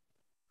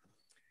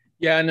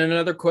 Yeah, and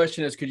another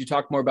question is, could you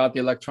talk more about the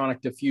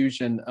electronic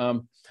diffusion?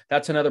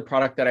 That's another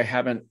product that I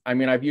haven't. I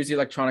mean, I've used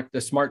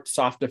the Smart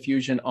Soft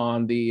Diffusion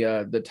on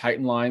the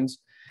Titan lines,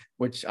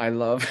 which I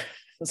love.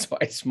 So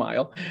I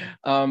smile.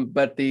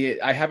 But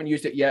I haven't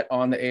used it yet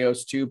on the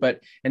Aeos 2.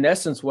 But in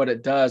essence, what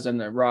it does, and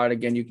Rod,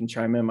 again, you can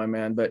chime in, my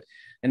man. But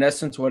in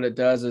essence, what it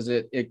does is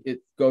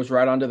it goes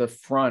right onto the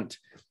front,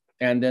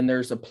 and then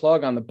there's a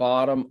plug on the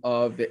bottom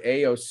of the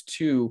Aeos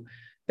 2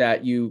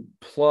 that you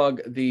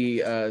plug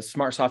the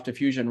Smart Soft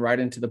Diffusion right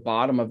into the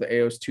bottom of the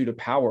Aeos 2 to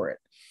power it.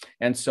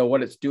 And so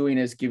what it's doing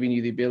is giving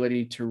you the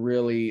ability to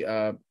really,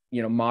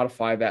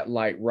 modify that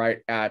light right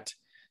at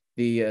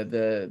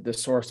the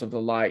source of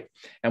the light.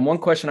 And one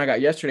question I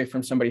got yesterday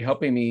from somebody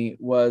helping me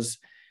was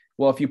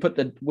well, if you put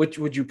which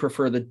would you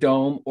prefer, the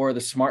dome or the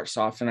smart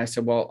soft? And I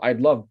said, well,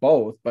 I'd love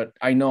both, but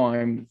I know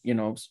I'm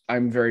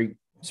very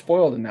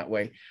spoiled in that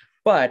way.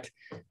 But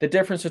the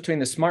difference between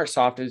the smart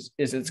soft is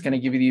it's going to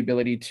give you the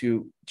ability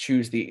to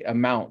choose the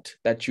amount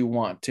that you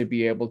want to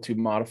be able to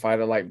modify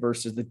the light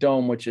versus the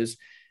dome, which is,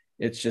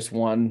 it's just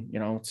one,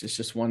 it's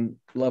just one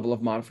level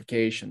of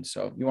modification.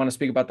 So you want to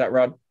speak about that,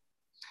 Rod?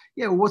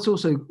 Yeah, well, what's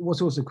also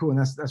cool, and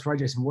that's right,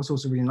 Jason. What's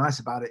also really nice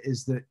about it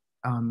is that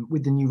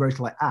with the new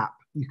Rotolight app,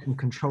 you can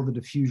control the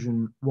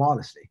diffusion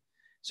wirelessly.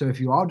 So if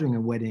you are doing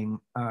a wedding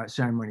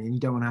ceremony and you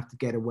don't want to have to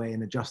get away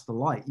and adjust the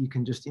light, you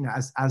can just,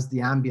 as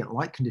the ambient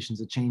light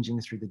conditions are changing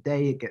through the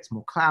day, it gets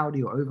more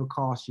cloudy or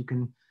overcast, you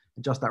can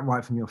adjust that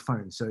right from your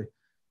phone. So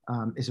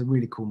it's a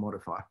really cool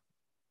modifier.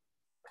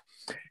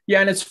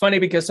 Yeah, and it's funny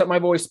because something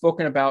I've always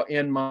spoken about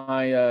in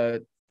my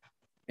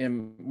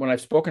when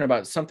I've spoken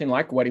about something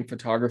like wedding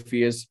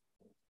photography is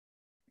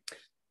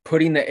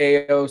putting the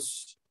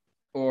Aeos,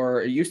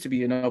 or it used to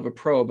be a Nova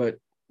Pro, but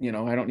I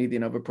don't need the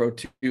Nova Pro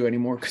 2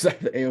 anymore because I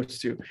have the Aeos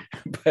 2.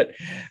 But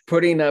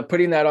putting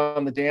that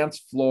on the dance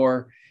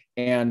floor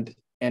and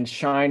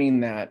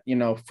shining that,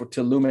 to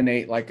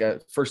illuminate like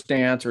a first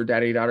dance or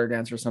daddy-daughter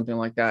dance or something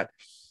like that.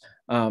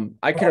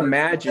 I could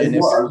imagine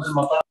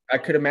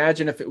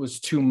if it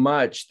was too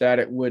much that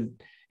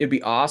it'd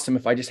be awesome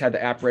if I just had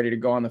the app ready to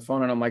go on the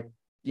phone and I'm like,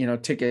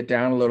 tick it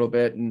down a little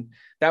bit. And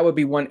that would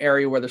be one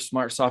area where the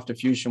smart soft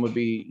diffusion would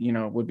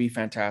be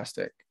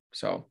fantastic.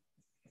 So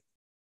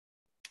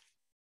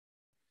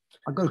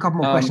I've got a couple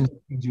more questions to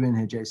feed you in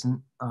here,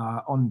 Jason,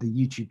 on the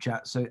YouTube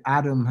chat. So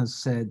Adam has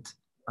said,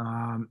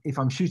 if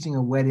I'm shooting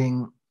a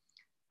wedding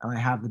and I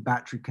have the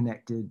battery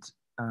connected,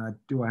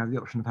 do I have the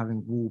option of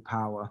having wall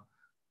power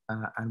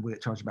and will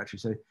it charge the battery?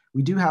 So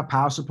we do have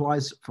power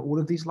supplies for all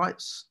of these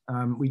lights.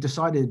 We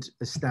decided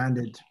as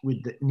standard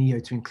with the Neo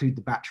to include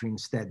the battery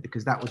instead,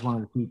 because that was one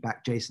of the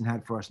feedback Jason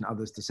had for us and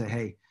others to say,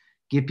 hey,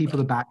 give people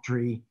the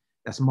battery.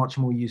 That's much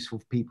more useful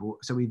for people.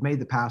 So we've made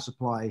the power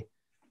supply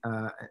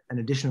an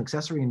additional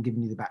accessory and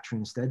given you the battery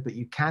instead, but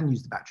you can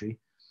use the battery.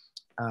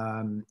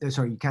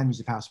 You can use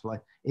the power supply.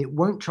 It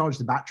won't charge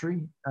the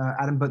battery,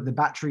 Adam, but the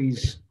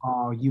batteries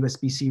are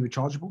USB-C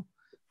rechargeable.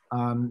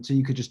 So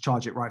you could just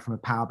charge it right from a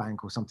power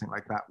bank or something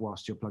like that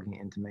whilst you're plugging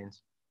it into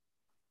mains.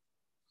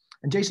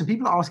 And Jason,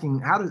 people are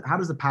asking, how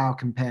does the power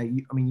compare?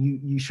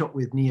 You shot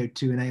with Neo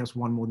 2 and Aeos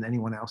 1 more than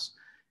anyone else.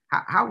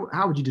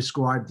 How would you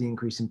describe the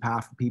increase in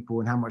power for people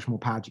and how much more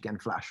power do you get in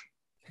flash?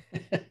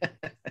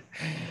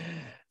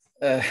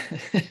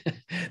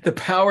 The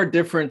power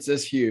difference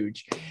is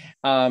huge.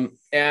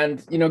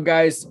 And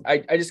guys,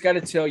 I just got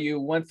to tell you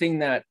one thing,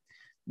 that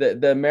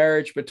the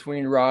marriage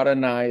between Rod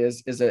and I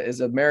is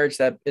a marriage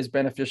that is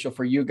beneficial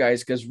for you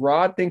guys, because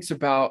Rod thinks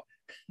about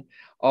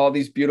all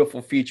these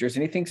beautiful features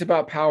and he thinks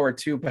about power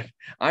too, but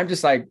I'm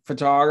just like,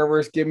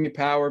 photographers, give me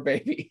power,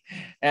 baby.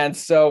 And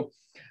so,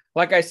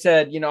 like I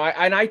said,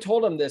 I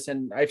told him this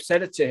and I've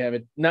said it to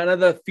him, none of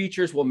the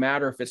features will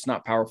matter if it's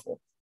not powerful.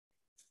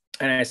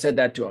 And I said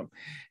that to him.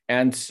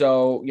 And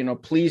so,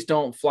 please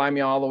don't fly me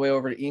all the way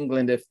over to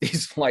England if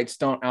these lights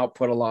don't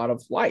output a lot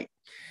of light.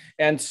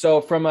 And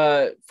so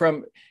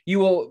you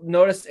will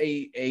notice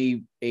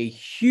a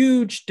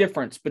huge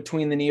difference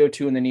between the Neo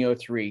 2 and the Neo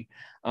 3.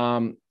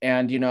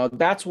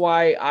 That's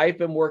why I've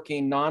been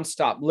working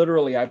nonstop.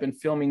 Literally, I've been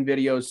filming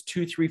videos,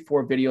 2, 3,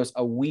 4 videos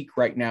a week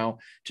right now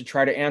to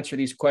try to answer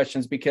these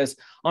questions. Because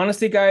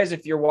honestly, guys,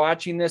 if you're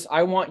watching this,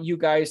 I want you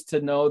guys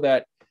to know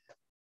that,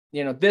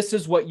 this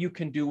is what you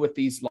can do with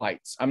these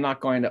lights. I'm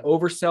not going to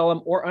oversell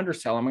them or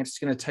undersell them. I'm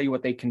just going to tell you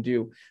what they can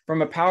do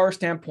from a power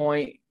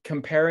standpoint.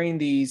 Comparing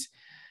these,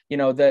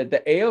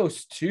 the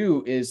Aeos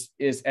 2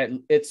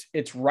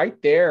 it's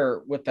right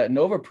there with that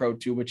Nova Pro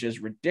 2, which is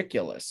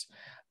ridiculous.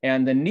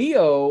 And the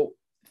Neo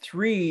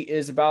 3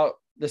 is about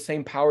the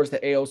same power as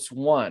the Aeos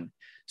 1.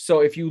 So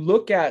if you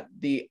look at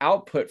the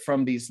output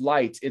from these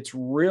lights, it's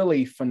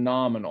really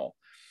phenomenal.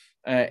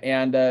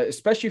 And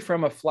especially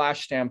from a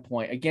flash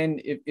standpoint. Again,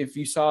 if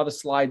you saw the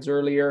slides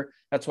earlier,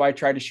 that's why I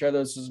tried to share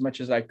those as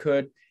much as I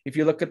could. If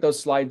you look at those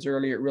slides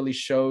earlier, it really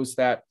shows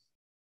that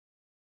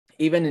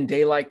even in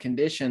daylight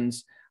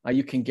conditions,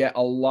 you can get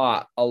a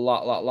lot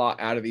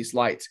out of these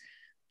lights.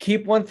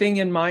 Keep one thing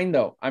in mind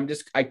though.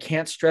 I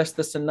can't stress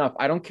this enough.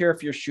 I don't care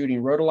if you're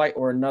shooting Rotolight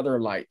or another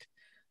light.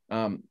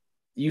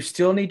 You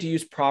still need to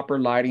use proper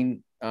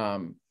lighting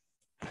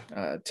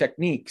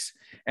techniques.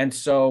 And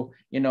so,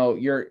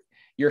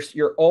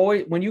 you're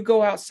always, when you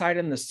go outside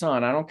in the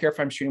sun, I don't care if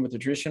I'm shooting with a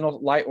traditional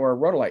light or a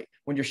Rotolight.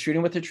 When you're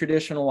shooting with a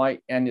traditional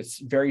light and it's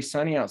very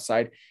sunny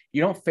outside,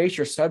 you don't face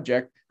your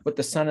subject with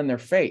the sun in their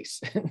face.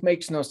 It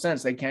makes no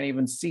sense. They can't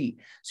even see.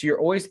 So you're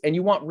always, and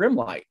you want rim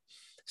light.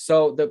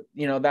 So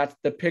that's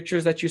the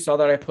pictures that you saw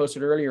that I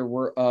posted earlier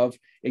were of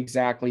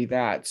exactly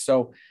that.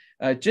 So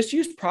just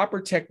use proper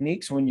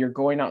techniques when you're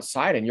going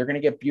outside, and you're going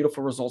to get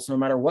beautiful results no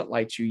matter what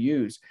lights you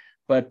use.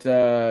 But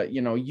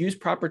use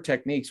proper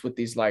techniques with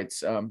these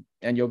lights,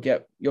 and you'll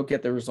get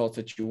the results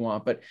that you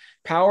want. But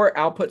power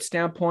output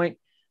standpoint,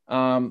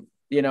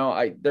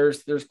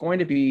 there's going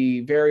to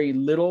be very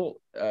little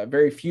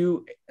very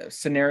few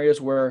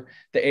scenarios where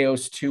the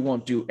Aeos 2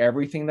 won't do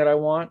everything that I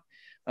want.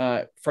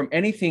 From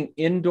anything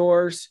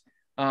indoors,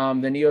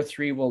 the Neo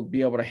 3 will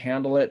be able to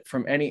handle it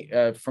from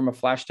from a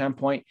flash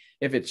standpoint.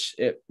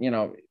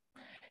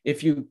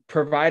 If you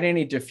provide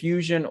any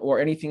diffusion or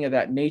anything of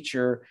that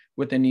nature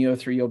with the Neo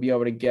 3, you'll be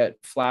able to get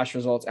flash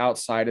results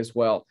outside as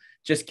well.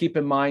 Just keep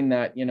in mind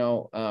that,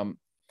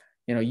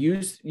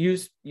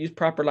 use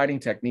proper lighting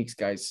techniques,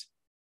 guys.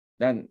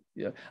 Then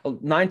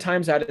 9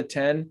 times out of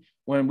 10,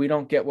 when we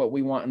don't get what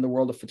we want in the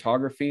world of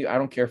photography, I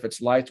don't care if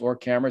it's lights or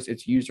cameras,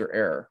 it's user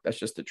error. That's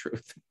just the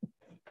truth.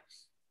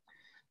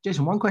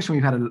 Jason, one question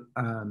we've had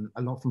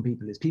a lot from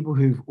people is people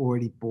who've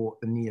already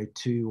bought the Neo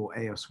 2 or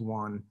Aeos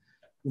 1.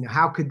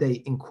 How could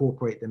they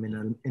incorporate them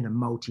in a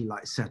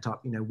multi-light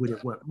setup? Would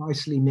it work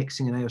nicely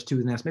mixing an Aeos 2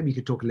 with an Aeos? Maybe you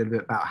could talk a little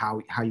bit about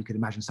how you could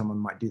imagine someone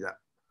might do that.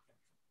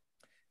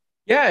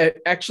 Yeah,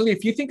 actually,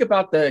 if you think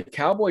about the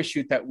cowboy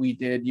shoot that we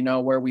did,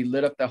 where we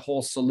lit up the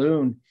whole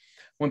saloon,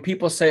 when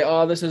people say,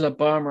 oh, this is a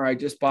bummer, I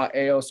just bought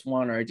Aeos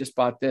 1 or I just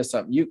bought this,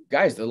 you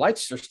guys, the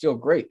lights are still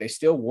great. They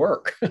still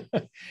work.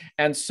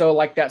 And so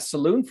like that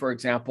saloon, for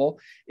example,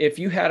 if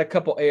you had a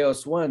couple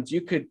Aeos 1s,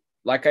 you could,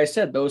 like I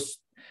said,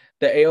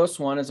 the Aeos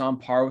 1 is on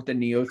par with the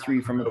Neo 3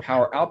 from a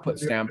power output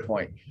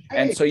standpoint.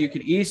 And so you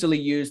could easily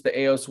use the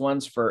Aeos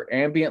 1s for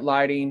ambient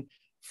lighting,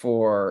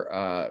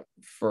 for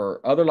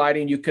other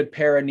lighting. You could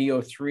pair a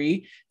Neo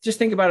 3. Just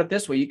think about it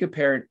this way. You could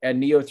pair a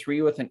Neo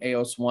 3 with an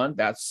Aeos 1.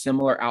 That's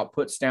similar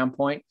output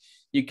standpoint.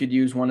 You could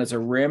use one as a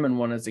rim and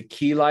one as a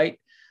key light.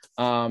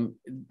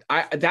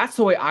 That's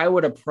the way I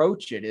would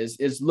approach it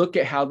is look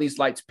at how these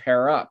lights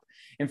pair up.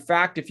 In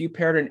fact, if you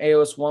paired an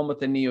Aeos 1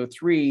 with a Neo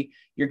 3,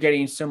 you're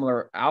getting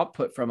similar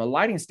output from a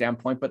lighting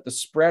standpoint, but the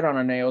spread on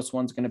an Aeos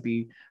 1 is going to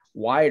be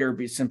wider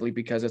simply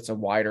because it's a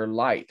wider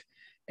light.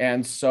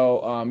 And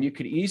so you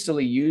could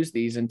easily use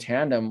these in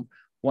tandem,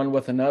 one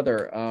with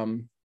another.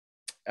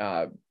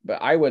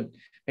 But I would,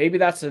 maybe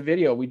that's the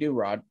video we do,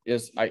 Rod,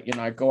 is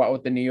I go out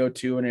with the Neo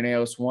 2 and an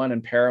Aeos 1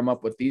 and pair them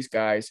up with these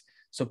guys.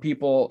 So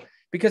people,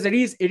 because it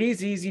is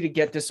easy to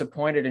get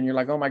disappointed and you're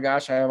like, oh my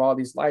gosh, I have all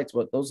these lights,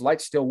 but those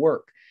lights still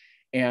work.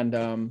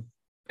 And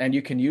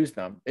you can use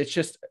them. It's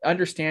just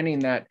understanding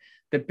that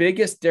the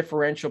biggest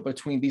differential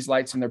between these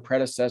lights and their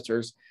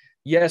predecessors,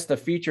 yes, the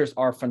features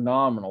are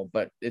phenomenal,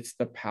 but it's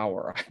the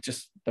power.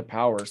 The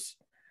power's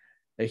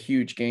a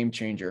huge game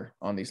changer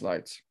on these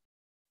lights.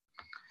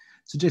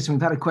 So Jason,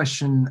 we've had a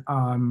question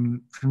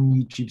from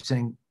YouTube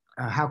saying,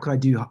 how could I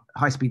do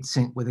high-speed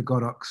sync with a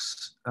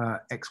Godox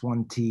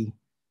X1T?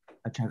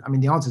 I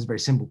mean, the answer is very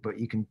simple, but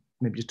you can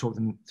maybe just talk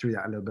them through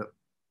that a little bit.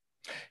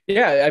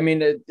 Yeah, I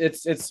mean,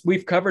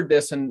 we've covered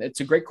this and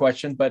it's a great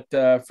question, but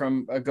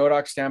from a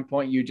Godox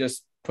standpoint, you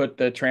just put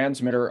the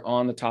transmitter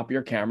on the top of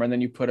your camera and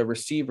then you put a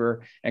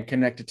receiver and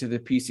connect it to the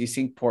PC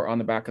sync port on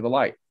the back of the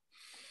light.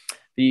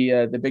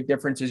 The big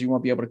difference is you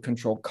won't be able to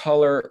control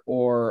color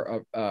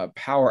or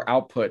power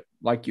output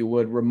like you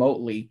would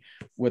remotely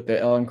with the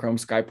Elechrome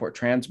Skyport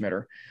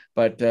transmitter,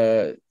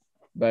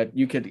 but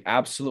you could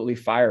absolutely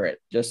fire it.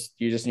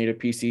 You just need a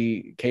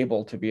PC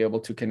cable to be able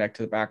to connect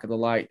to the back of the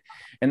light.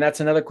 And that's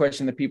another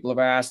question that people have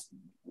asked,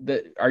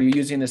 are you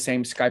using the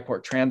same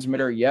Skyport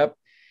transmitter? Yep.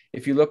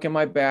 If you look in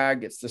my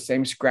bag, it's the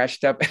same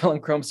scratched up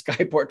Elechrome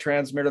Skyport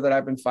transmitter that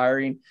I've been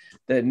firing,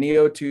 the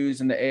Neo 2s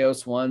and the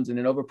Aeos 1s and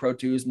the Nova Pro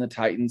 2s and the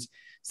Titans.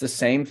 It's the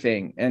same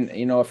thing. And,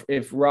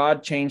 if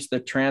Rod changed the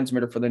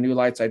transmitter for the new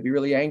lights, I'd be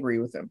really angry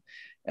with him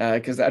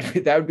because that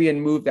would be a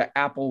move that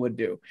Apple would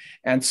do.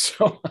 And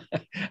so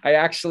I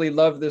actually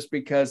love this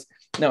because,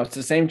 no, it's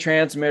the same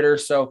transmitter.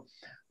 So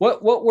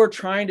what we're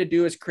trying to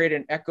do is create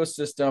an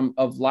ecosystem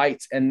of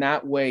lights. And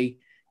that way,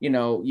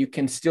 you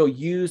can still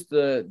use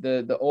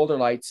the older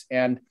lights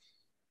and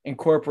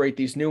incorporate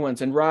these new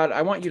ones. And Rod,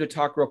 I want you to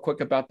talk real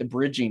quick about the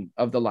bridging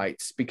of the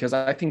lights, because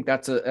I think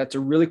that's a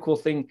really cool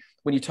thing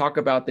when you talk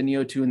about the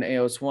Neo 2 and the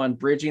Aeos 1,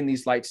 bridging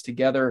these lights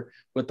together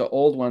with the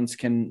old ones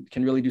can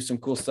really do some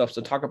cool stuff.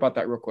 So talk about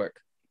that real quick.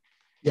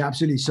 Yeah,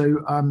 absolutely.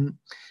 So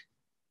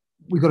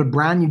we've got a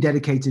brand new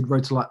dedicated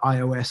Rotolight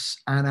iOS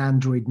and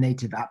Android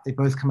native app. They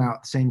both come out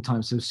at the same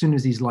time. So as soon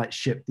as these lights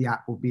ship, the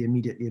app will be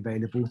immediately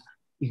available.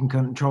 You can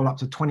control up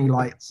to 20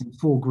 lights in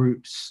 4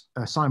 groups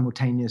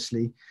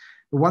simultaneously.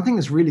 But one thing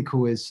that's really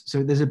cool is,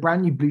 so there's a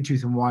brand new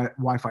Bluetooth and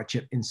Wi-Fi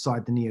chip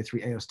inside the Neo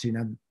 3 Aeos 2.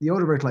 Now, the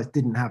older Rotolights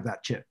didn't have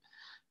that chip.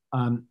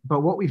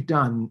 But what we've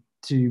done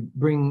to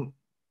bring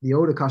the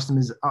older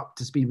customers up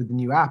to speed with the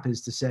new app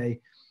is to say,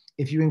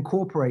 if you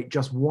incorporate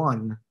just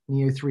one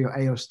Neo 3 or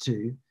Aeos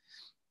 2,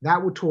 that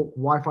will talk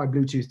Wi-Fi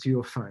Bluetooth to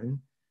your phone.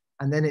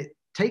 And then it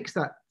takes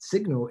that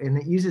signal and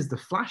it uses the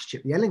flash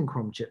chip, the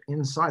Elechrome chip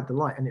inside the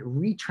light, and it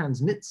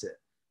retransmits it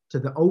to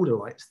the older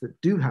lights that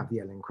do have the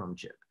Elechrome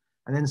chip.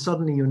 And then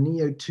suddenly your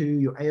Neo 2,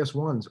 your Aeos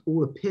 1s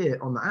all appear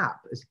on the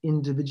app as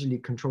individually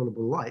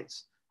controllable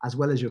lights, as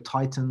well as your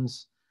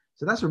Titans.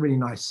 So that's a really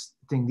nice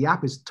thing. The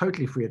app is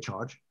totally free of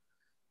charge.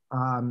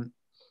 And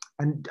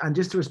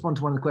just to respond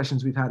to one of the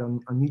questions we've had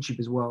on YouTube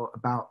as well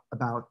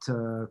about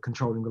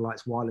controlling the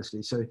lights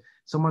wirelessly. So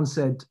someone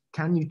said,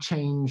 can you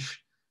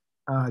change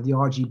the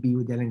RGB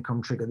with the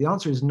L-income trigger? The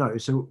answer is no.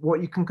 So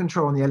what you can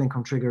control on the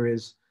L-income trigger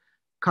is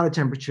color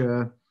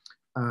temperature,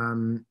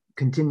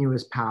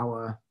 continuous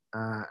power,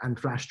 and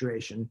flash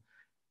duration.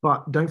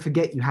 But don't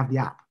forget you have the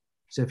app.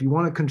 So if you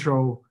want to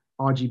control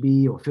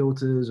RGB or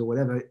filters or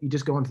whatever, you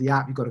just go onto the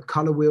app. You've got a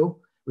color wheel.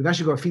 We've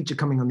actually got a feature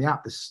coming on the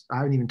app. I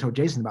haven't even told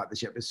Jason about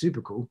this yet, but it's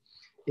super cool.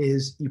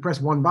 Is you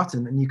press one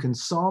button and you can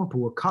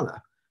sample a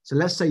color. So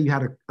let's say you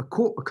had a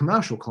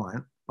commercial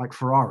client like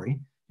Ferrari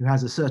who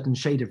has a certain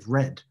shade of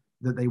red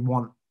that they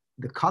want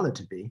the color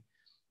to be.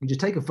 You just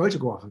take a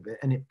photograph of it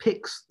and it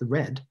picks the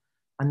red,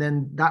 and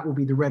then that will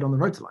be the red on the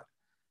rotor light.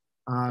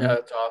 Yeah,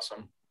 that's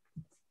awesome.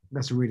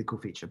 That's a really cool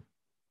feature.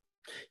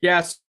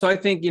 Yeah, so I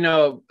think,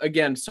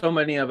 again, so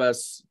many of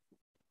us,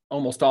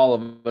 almost all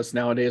of us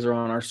nowadays are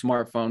on our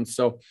smartphones.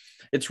 So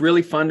it's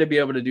really fun to be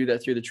able to do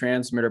that through the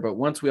transmitter. But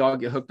once we all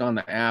get hooked on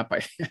the app,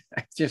 I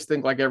just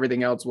think like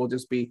everything else, we'll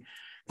just be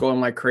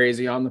going like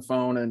crazy on the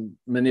phone and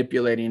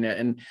manipulating it.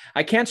 And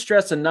I can't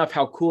stress enough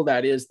how cool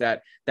that is,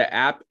 that the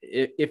app,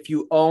 if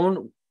you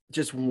own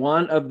just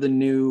one of the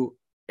new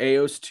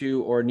Aeos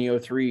 2 or Neo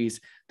 3s,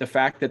 the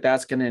fact that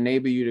that's going to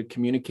enable you to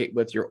communicate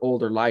with your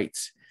older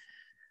lights,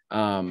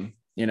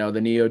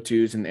 the Neo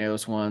 2s and the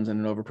Aeos 1s and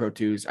the Nova Pro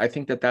 2s. I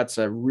think that that's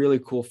a really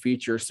cool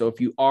feature. So if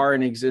you are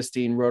an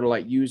existing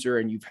Rotolight user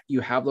and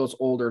you have those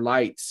older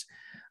lights,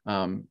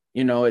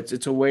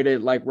 it's a way to,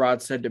 like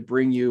Rod said, to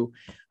bring you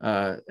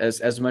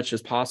as much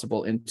as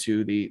possible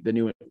into the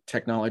new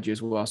technology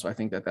as well. So I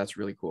think that that's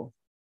really cool.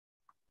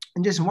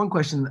 And just one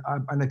question,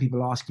 I know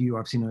people ask you,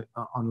 I've seen it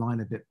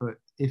online a bit, but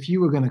if you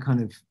were going to kind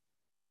of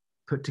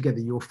put together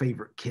your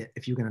favorite kit,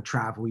 if you're going to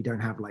travel, you don't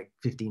have like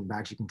 15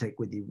 bags you can take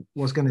with you,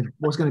 what's going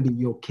to be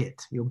your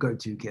kit, your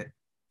go-to kit?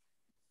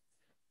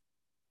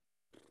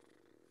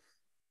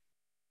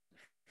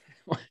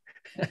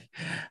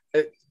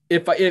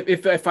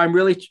 If I'm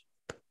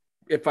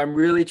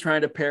really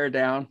trying to pare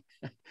down,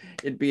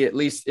 it'd be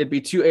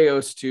two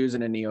Aeos 2s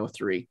and a Neo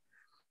 3.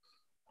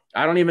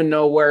 I don't even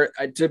know where,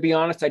 to be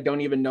honest, I don't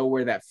even know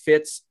where that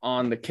fits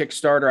on the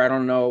Kickstarter. I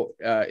don't know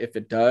if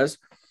it does,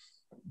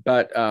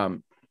 but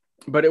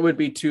it would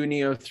be two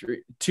Aeos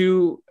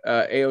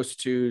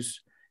 2s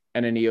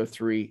and a Neo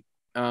 3.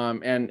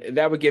 And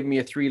that would give me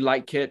a 3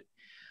 light kit.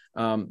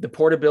 The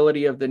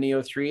portability of the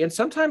Neo 3. And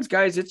sometimes,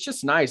 guys, it's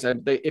just nice.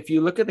 If you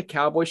look at the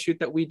cowboy shoot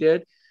that we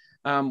did,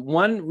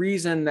 one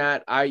reason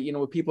that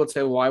people would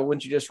say, well, why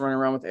wouldn't you just run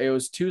around with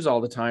Aeos 2s all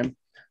the time?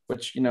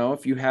 Which,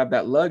 if you have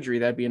that luxury,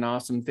 that'd be an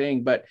awesome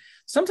thing. But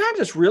sometimes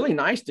it's really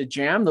nice to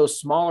jam those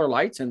smaller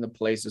lights into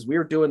places. We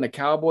were doing the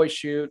cowboy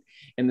shoot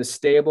in the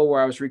stable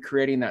where I was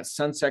recreating that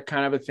sunset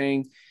kind of a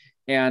thing.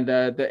 And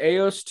the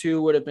Aeos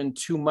 2 would have been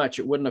too much.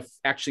 It wouldn't have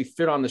actually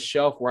fit on the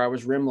shelf where I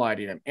was rim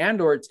lighting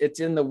them, or it's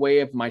in the way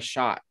of my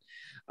shot.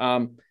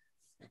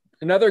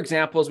 Another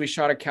example is we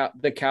shot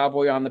the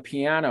cowboy on the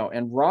piano,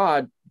 and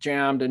Rod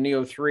jammed a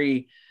Neo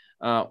 3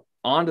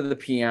 onto the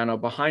piano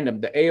behind him.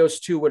 The Aeos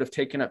 2 would have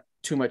taken up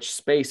too much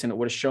space and it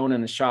would have shown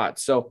in the shot.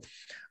 So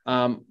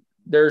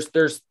there's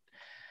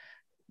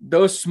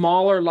those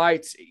smaller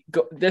lights.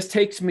 This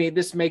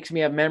makes me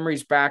have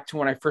memories back to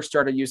when I first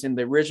started using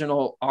the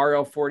original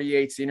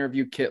RL48s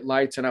interview kit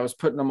lights, and I was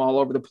putting them all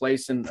over the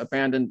place in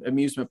abandoned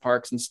amusement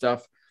parks and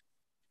stuff.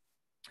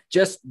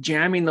 Just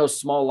jamming those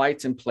small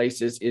lights in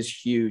places is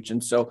huge.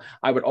 And so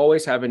I would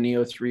always have a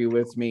Neo 3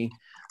 with me.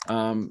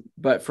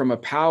 But from a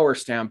power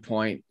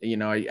standpoint,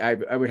 I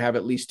would have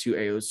at least 2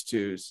 Aeos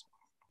 2s.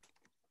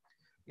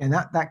 And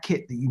that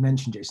kit that you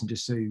mentioned, Jason,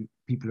 just so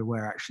people are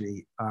aware,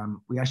 actually,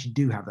 we actually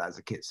do have that as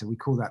a kit. So we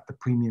call that the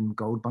premium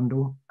gold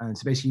bundle. And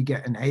so basically you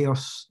get an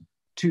Aeos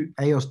 2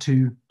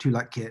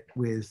 light kit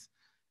with,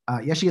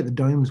 you actually get the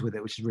domes with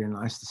it, which is really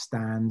nice, the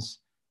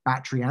stands,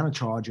 battery and a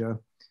charger,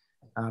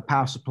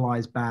 power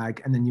supplies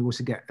bag, and then you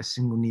also get a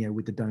single Neo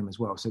with the dome as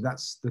well. So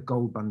that's the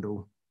gold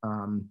bundle.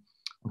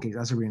 Okay,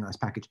 that's a really nice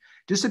package.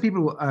 Just so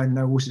people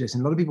know also,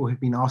 Jason, a lot of people have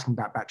been asking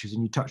about batteries,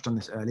 and you touched on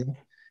this earlier.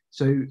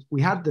 So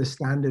we had the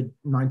standard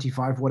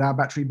 95 watt hour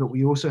battery, but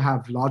we also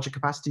have larger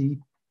capacity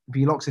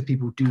V-Locks if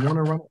people do want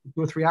to run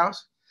 2 or 3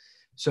 hours.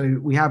 So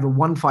we have a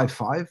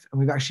 155, and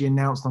we've actually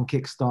announced on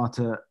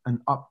Kickstarter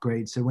an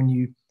upgrade. So when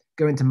you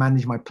go into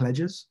manage my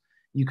pledges,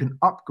 you can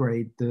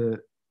upgrade the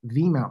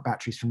V-mount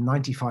batteries from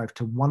 95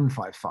 to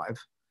 155,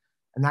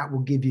 and that will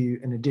give you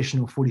an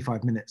additional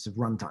 45 minutes of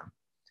runtime.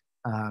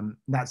 And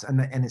it's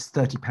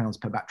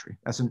 £30 per battery.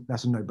 That's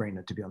a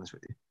no-brainer, to be honest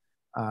with you.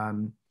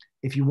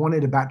 If you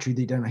wanted a battery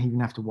that you don't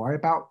even have to worry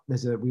about,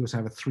 we also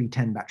have a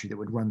 310 battery that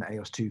would run the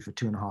Aeos 2 for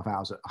 2.5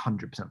 hours at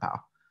 100% power.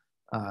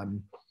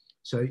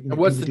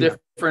 What's the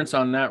difference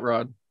on that,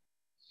 Rod?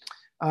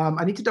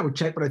 I need to double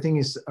check, but I think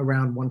it's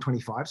around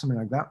 125, something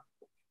like that.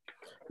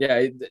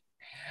 Yeah.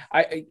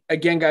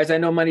 Again, guys, I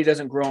know money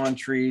doesn't grow on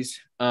trees,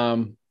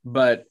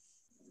 but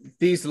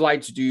these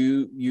lights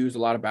do use a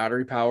lot of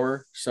battery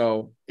power.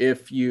 So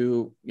if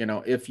you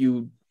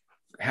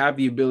have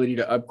the ability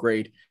to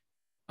upgrade,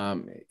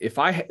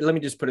 let me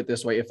just put it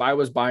this way. If I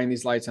was buying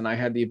these lights and I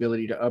had the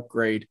ability to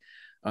upgrade,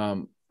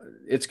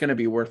 it's going to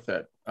be worth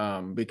it,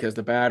 because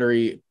the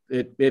battery,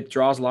 it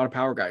draws a lot of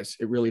power, guys.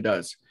 It really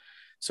does.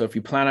 So if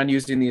you plan on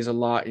using these a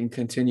lot in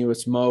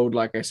continuous mode,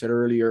 like I said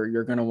earlier,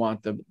 you're going to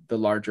want the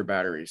larger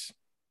batteries.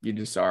 You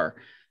just are.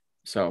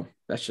 So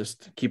that's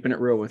just keeping it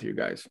real with you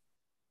guys.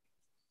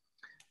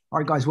 All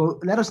right, guys. Well,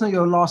 let us know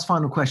your last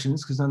final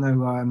questions, because I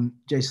know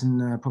Jason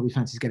probably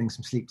fancies getting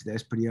some sleep today.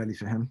 It's pretty early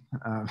for him.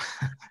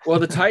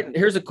 Well,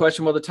 here's a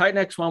question. Will the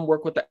Titan X1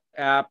 work with the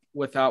app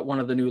without one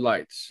of the new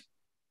lights?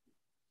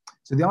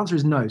 So the answer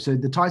is no. So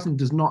the Titan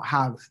does not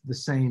have the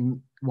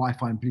same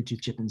Wi-Fi and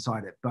Bluetooth chip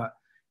inside it, but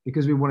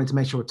because we wanted to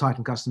make sure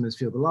Titan customers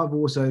feel the love,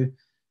 also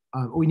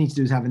all we need to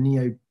do is have a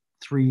Neo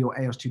 3 or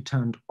Aeos 2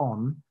 turned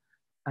on,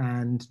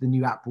 and the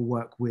new app will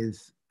work with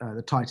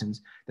the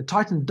Titans. The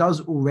Titan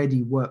does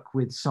already work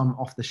with some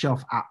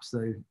off-the-shelf apps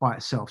though by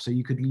itself. So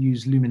you could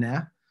use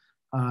Luminaire.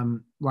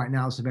 Right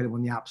now it's available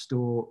in the App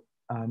Store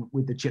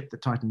with the chip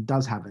that Titan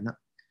does have in it.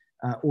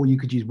 Or you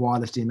could use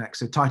wireless DMX.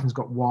 So Titan's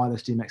got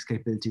wireless DMX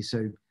capability.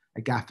 So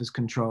a gaffer's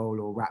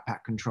control or Rat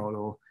Pack control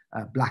or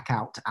a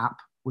blackout app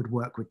would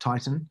work with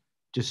Titan,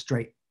 just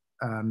straight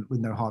with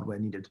no hardware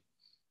needed.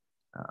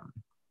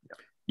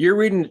 You're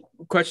reading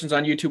questions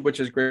on YouTube, which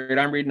is great.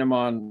 I'm reading them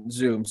on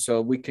Zoom,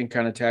 so we can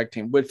kind of tag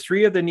team. Would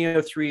 3 of the Neo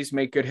 3s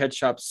make good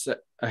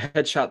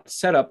headshot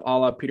setup a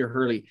la Peter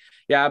Hurley?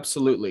 Yeah,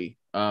 absolutely.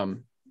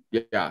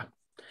 Yeah.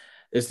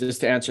 Is this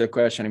to answer the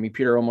question? I mean,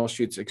 Peter almost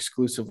shoots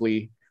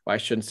exclusively. Well, I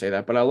shouldn't say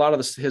that, but a lot of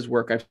his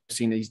work I've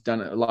seen, he's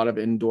done a lot of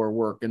indoor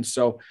work. And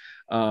so,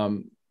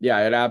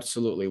 yeah, it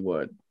absolutely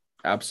would.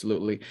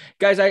 Absolutely.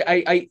 Guys,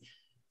 I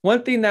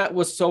one thing that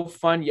was so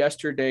fun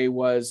yesterday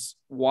was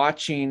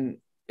watching.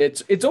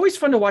 It's always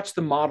fun to watch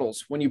the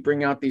models when you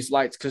bring out these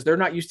lights, because they're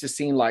not used to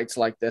seeing lights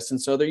like this.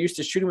 And so they're used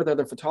to shooting with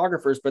other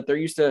photographers, but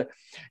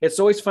it's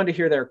always fun to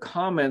hear their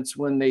comments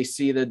when they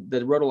see the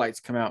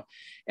rotolights come out.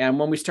 And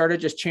when we started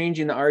just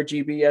changing the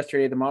RGB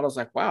yesterday, the model's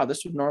like, wow,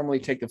 this would normally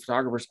take the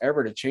photographers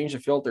ever to change the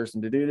filters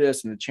and to do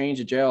this and to change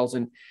the gels.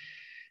 And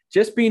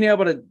just being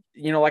able to,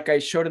 like I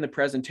showed in the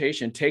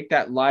presentation, take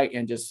that light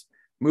and just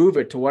move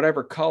it to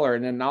whatever color.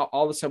 And then now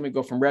all of a sudden we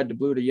go from red to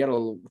blue to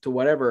yellow to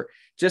whatever.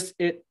 Just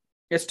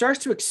it starts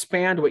to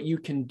expand what you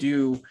can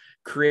do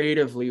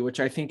creatively, which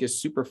I think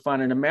is super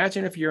fun. And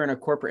imagine if you're in a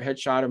corporate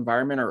headshot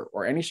environment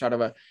or any shot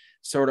of a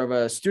sort of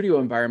a studio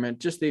environment,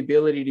 just the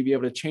ability to be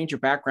able to change your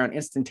background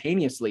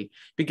instantaneously.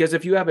 Because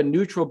if you have a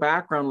neutral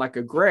background like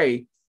a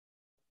gray,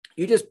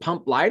 you just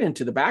pump light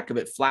into the back of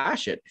it,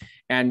 flash it,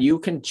 and you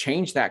can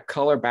change that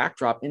color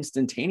backdrop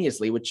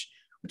instantaneously, which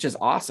is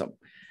awesome.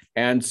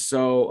 And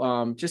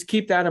so just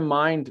keep that in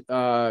mind,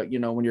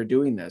 when you're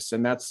doing this.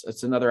 And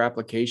it's another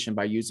application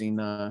by using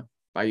the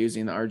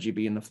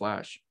RGB and the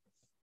flash.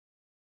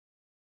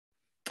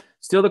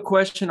 Still the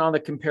question on the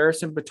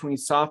comparison between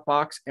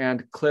softbox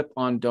and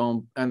clip-on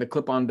dome and the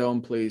clip-on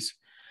dome, please.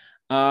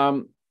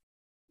 Well,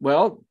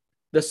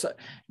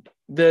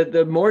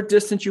 the more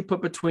distance you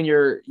put between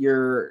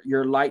your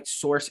light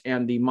source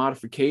and the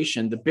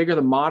modification, the bigger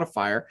the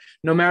modifier.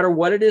 No matter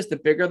what it is, the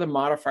bigger the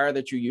modifier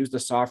that you use, the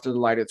softer the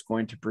light it's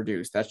going to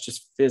produce. That's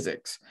just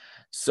physics.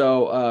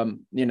 So,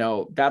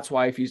 that's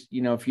why if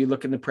you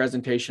look in the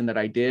presentation that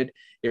I did,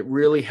 it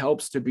really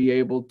helps to be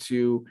able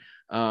to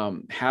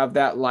have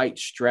that light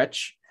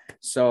stretch.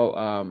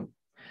 So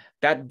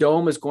that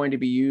dome is going to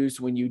be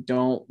used when you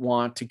don't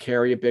want to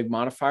carry a big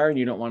modifier and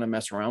you don't want to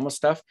mess around with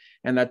stuff.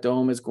 And that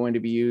dome is going to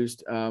be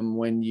used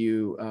when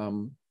you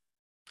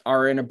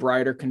are in a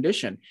brighter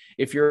condition.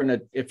 If you're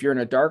in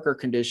a darker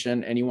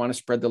condition and you want to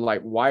spread the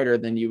light wider,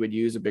 then you would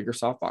use a bigger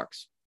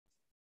softbox.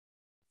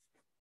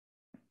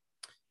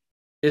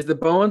 Is the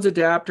Bowens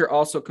adapter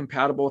also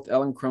compatible with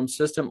Elinchrom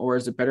system, or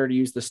is it better to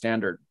use the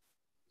standard?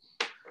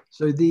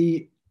 So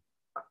the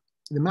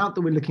mount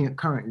that we're looking at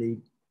currently,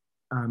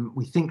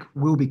 we think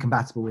will be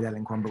compatible with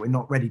Elinchrom, but we're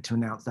not ready to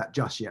announce that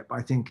just yet. But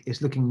I think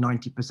it's looking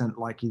 90%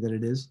 likely that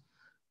it is.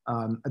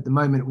 At the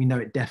moment, we know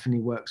it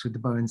definitely works with the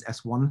Bowens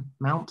S1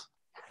 mount,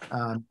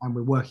 and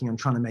we're working on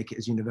trying to make it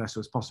as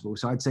universal as possible.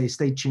 So I'd say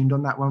stay tuned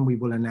on that one. We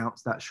will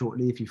announce that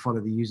shortly. If you follow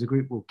the user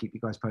group, we'll keep you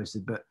guys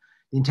posted. But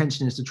the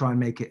intention is to try and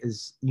make it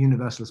as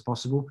universal as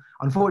possible.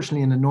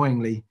 Unfortunately and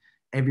annoyingly,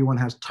 everyone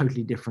has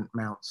totally different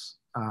mounts,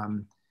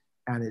 and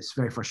it's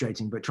very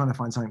frustrating. But trying to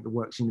find something that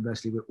works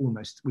universally,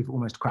 we've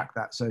almost cracked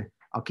that. So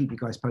I'll keep you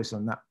guys posted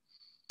on that.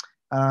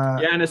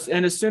 Yeah,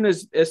 and as soon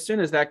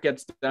as that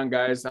gets done,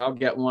 guys, I'll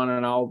get one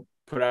and I'll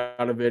put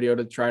out a video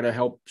to try to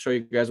help show you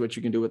guys what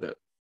you can do with it.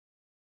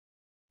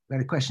 We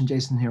had a question,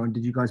 Jason, here on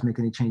did you guys make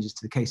any changes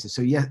to the cases?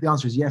 So yes, the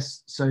answer is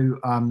yes. So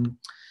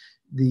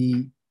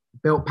the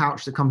belt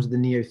pouch that comes with the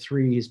Neo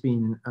 3 has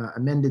been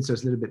amended, so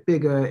it's a little bit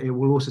bigger. It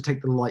will also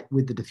take the light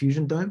with the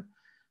diffusion dome.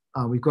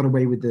 We've got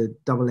away with the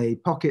AA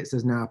pockets.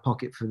 There's now a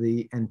pocket for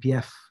the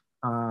NPF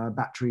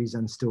batteries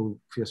and still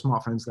for your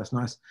smartphones. That's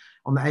nice.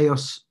 On the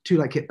Aeos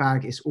 2-light kit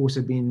bag, it's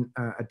also been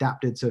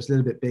adapted, so it's a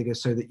little bit bigger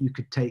so that you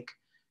could take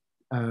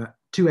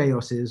 2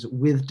 Aeoses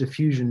with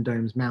diffusion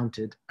domes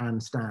mounted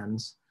and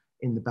stands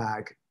in the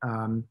bag.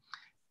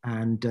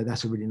 And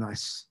that's a really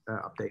nice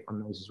update on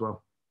those as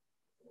well.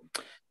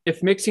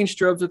 If mixing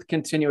strobes with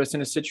continuous in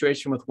a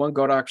situation with one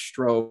Godox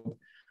strobe,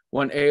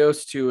 one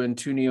Aeos 2, and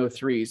two Neo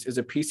 3s. Is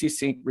a PC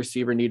sync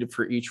receiver needed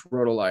for each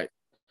Rotolight?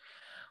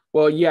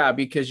 Well, yeah,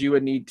 because you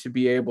would need to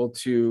be able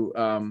to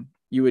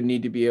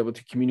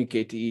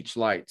communicate to each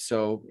light.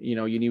 So,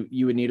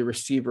 you would need a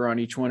receiver on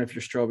each one if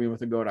you're strobing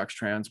with a Godox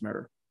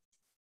transmitter.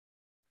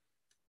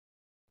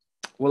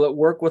 Will it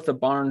work with the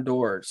barn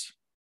doors?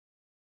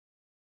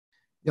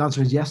 The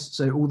answer is yes.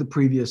 So all the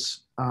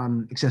previous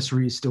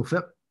accessories still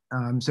fit.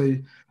 So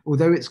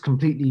although it's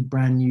completely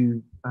brand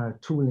new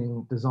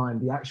tooling design,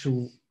 the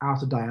actual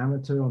outer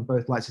diameter on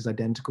both lights is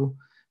identical.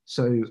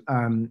 So,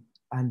 and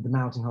the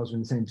mounting holes are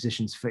in the same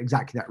positions for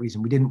exactly that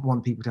reason. We didn't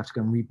want people to have to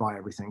go and rebuy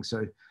everything.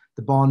 So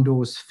the barn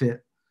doors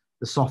fit,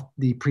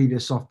 the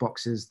previous soft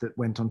boxes that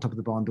went on top of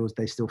the barn doors,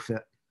 they still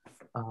fit,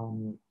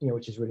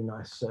 which is really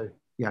nice. So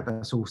yeah,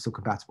 that's all still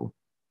compatible.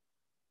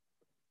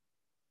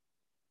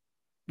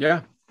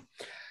 Yeah.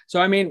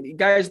 So, I mean,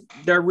 guys,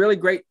 they're really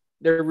great.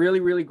 They're really,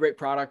 really great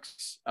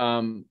products.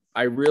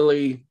 I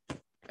really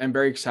am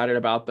very excited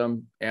about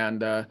them.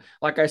 And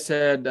like I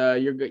said, I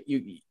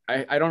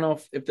don't know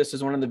if this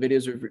is one of the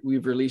videos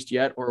we've released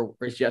yet or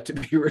is yet to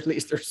be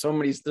released. There's so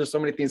many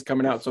things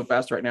coming out so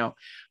fast right now.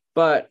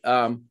 But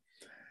and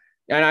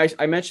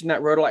I mentioned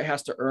that Rotolight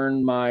has to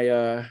earn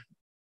my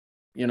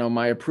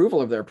my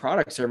approval of their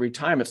products every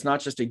time. It's not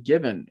just a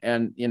given.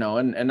 And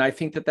and I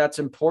think that that's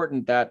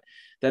important, that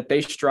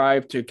they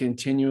strive to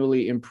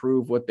continually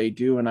improve what they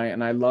do. And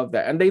I love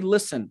that. And they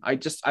listen. I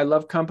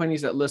love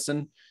companies that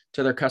listen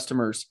to their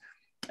customers.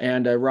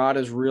 And Rod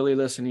is really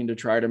listening to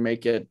try to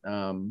make it,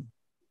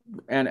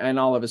 and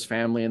all of his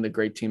family and the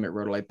great team at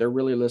Rotolight, they're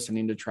really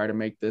listening to try to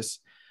make this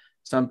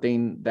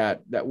something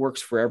that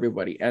works for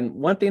everybody. And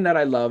one thing that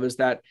I love is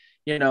that,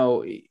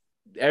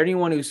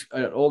 anyone who's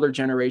an older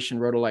generation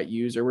Rotolight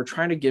user, we're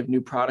trying to give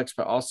new products,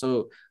 but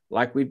also,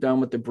 like we've done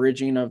with the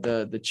bridging of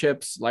the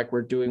chips, like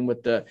we're doing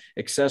with the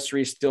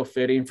accessories still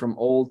fitting from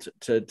old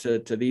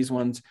to these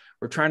ones.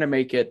 We're trying to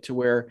make it to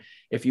where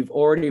if you've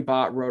already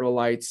bought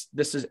Rotolights,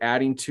 this is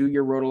adding to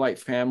your Rotolight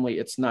family.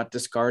 It's not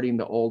discarding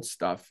the old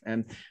stuff.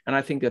 And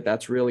I think that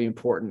that's really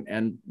important.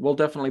 And I'll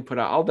definitely put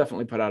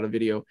out a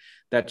video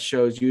that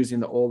shows using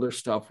the older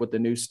stuff with the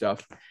new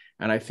stuff.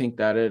 And I think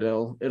that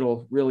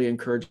it'll really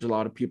encourage a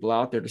lot of people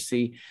out there to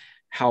see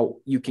how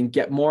you can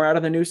get more out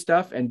of the new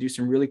stuff and do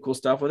some really cool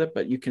stuff with it,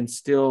 but you can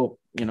still,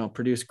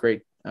 produce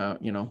great,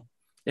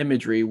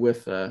 imagery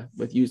with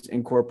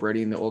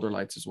incorporating the older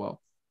lights as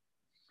well.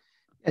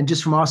 And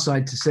just from our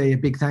side, to say a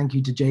big thank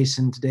you to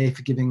Jason today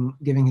for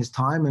giving his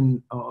time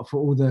and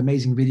for all the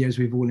amazing videos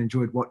we've all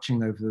enjoyed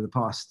watching over the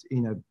past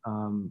 4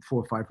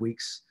 or 5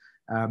 weeks.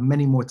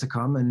 Many more to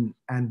come,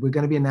 and we're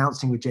going to be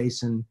announcing with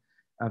Jason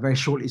very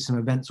shortly some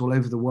events all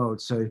over the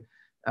world. So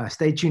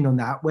stay tuned on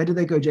that. Where do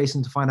they go,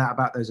 Jason, to find out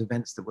about those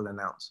events that we'll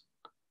announce?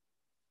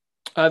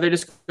 They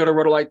just go to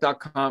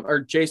rotolight.com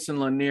or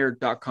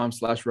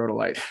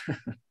jasonlanier.com/rotolight.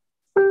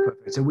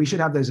 Perfect. So we should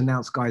have those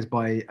announced, guys,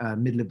 by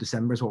middle of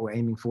December is what we're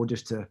aiming for.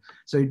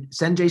 So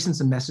send Jason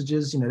some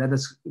messages. Let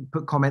us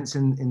put comments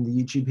in the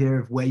YouTube here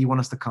of where you want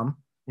us to come.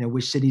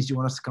 Which cities you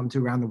want us to come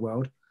to around the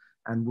world,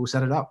 and we'll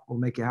set it up. We'll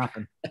make it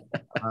happen.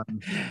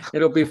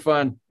 It'll be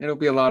fun. It'll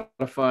be a lot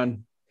of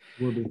fun.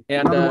 Will be.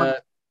 And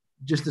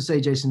just to say,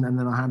 Jason, and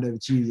then I'll hand over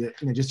to you.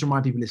 That, just to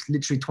remind people, it's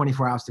literally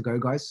 24 hours to go,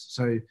 guys.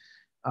 So,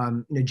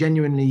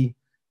 genuinely.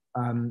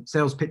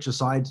 Sales pitch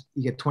aside,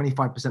 you get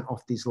 25%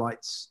 off these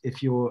lights.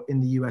 If you're in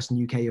the US and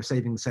UK, you're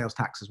saving the sales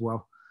tax as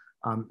well.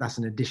 That's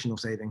an additional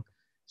saving.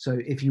 So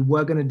if you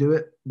were going to do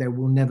it, there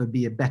will never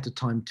be a better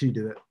time to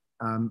do it.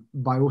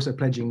 By also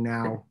pledging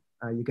now,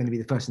 you're going to be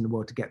the first in the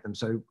world to get them.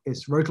 So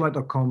it's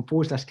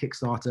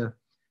rotolight.com/Kickstarter,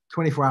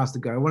 24 hours to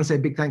go. I want to say a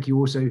big thank you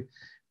also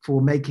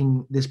for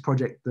making this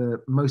project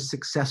the most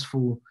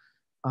successfully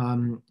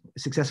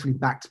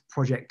backed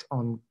project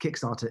on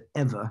Kickstarter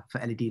ever for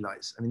LED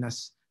lights. I mean,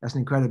 that's an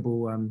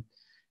incredible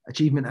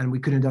achievement, and we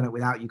couldn't have done it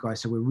without you guys.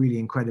 So we're really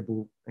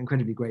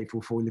incredibly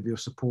grateful for all of your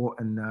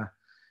support and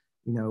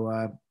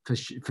for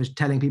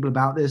telling people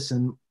about this.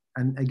 And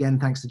again,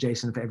 thanks to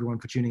Jason for everyone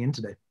for tuning in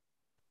today.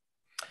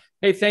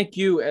 Hey, thank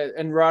you.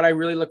 And Rod, I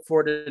really look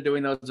forward to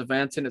doing those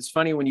events. And it's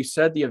funny when you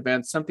said the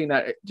events, something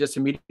that just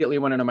immediately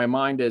went into my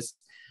mind is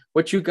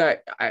what you got.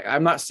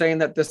 I'm not saying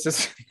that this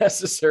is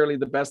necessarily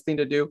the best thing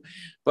to do,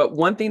 but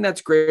one thing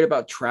that's great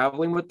about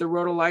traveling with the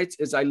Rotolights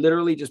is I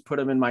literally just put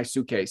them in my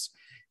suitcase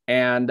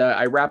and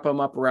I wrap them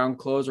up around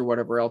clothes or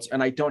whatever else.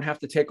 And I don't have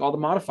to take all the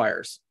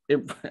modifiers.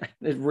 It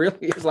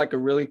really is like a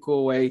really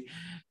cool way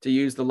to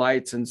use the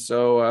lights. And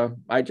so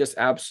I just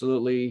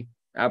absolutely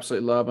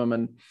love them.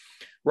 And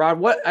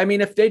Rod,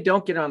 if they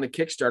don't get on the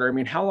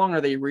Kickstarter, how long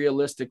are they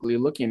realistically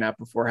looking at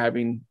before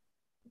having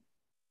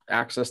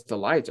access to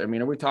lights? Are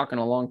we talking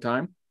a long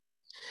time?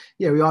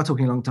 Yeah, we are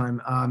talking a long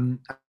time.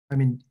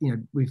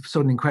 We've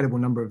sold an incredible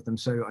number of them.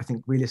 So I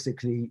think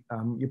realistically,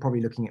 you're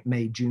probably looking at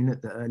May, June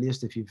at the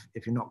earliest if you're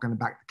not going to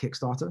back the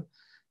Kickstarter.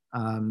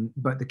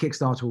 But the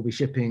Kickstarter will be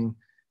shipping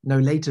no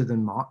later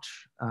than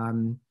March.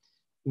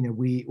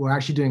 We're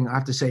actually doing, I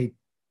have to say,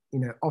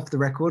 off the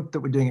record that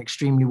we're doing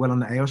extremely well on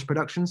the Aeos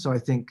production. So I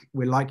think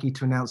we're likely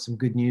to announce some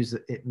good news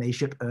that it may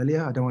ship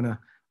earlier. I don't want to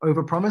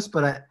overpromise,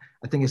 but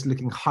I think it's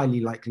looking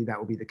highly likely that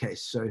will be the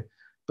case. So,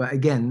 but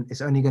again,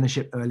 it's only going to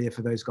ship earlier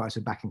for those guys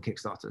who are backing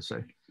Kickstarter.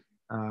 So,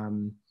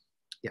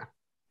 yeah.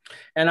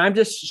 And I'm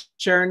just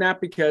sharing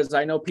that because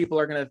I know people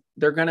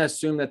they're gonna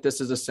assume that this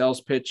is a sales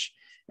pitch,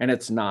 and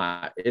it's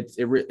not.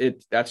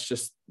 That's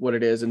just what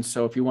it is. And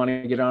so if you want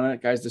to get on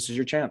it, guys, this is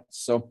your chance.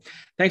 So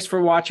thanks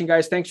for watching,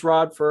 guys. Thanks,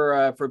 Rod,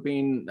 for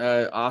being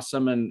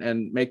awesome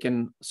and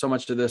making so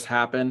much of this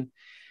happen.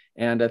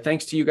 And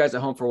thanks to you guys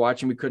at home for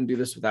watching. We couldn't do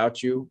this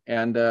without you.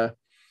 And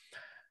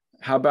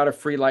how about a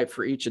free light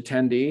for each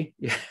attendee?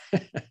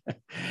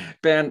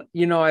 Ben,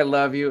 I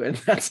love you, and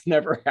that's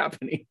never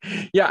happening.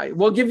 Yeah,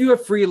 we'll give you a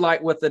free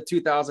light with a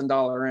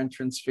 $2,000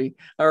 entrance fee.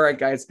 All right,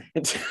 guys.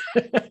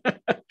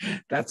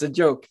 That's a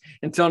joke.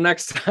 Until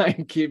next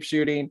time, keep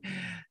shooting.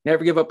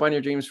 Never give up on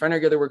your dreams. Find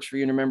out what works for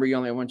you. And remember, you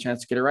only have one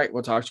chance to get it right.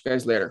 We'll talk to you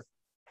guys later.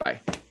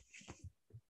 Bye.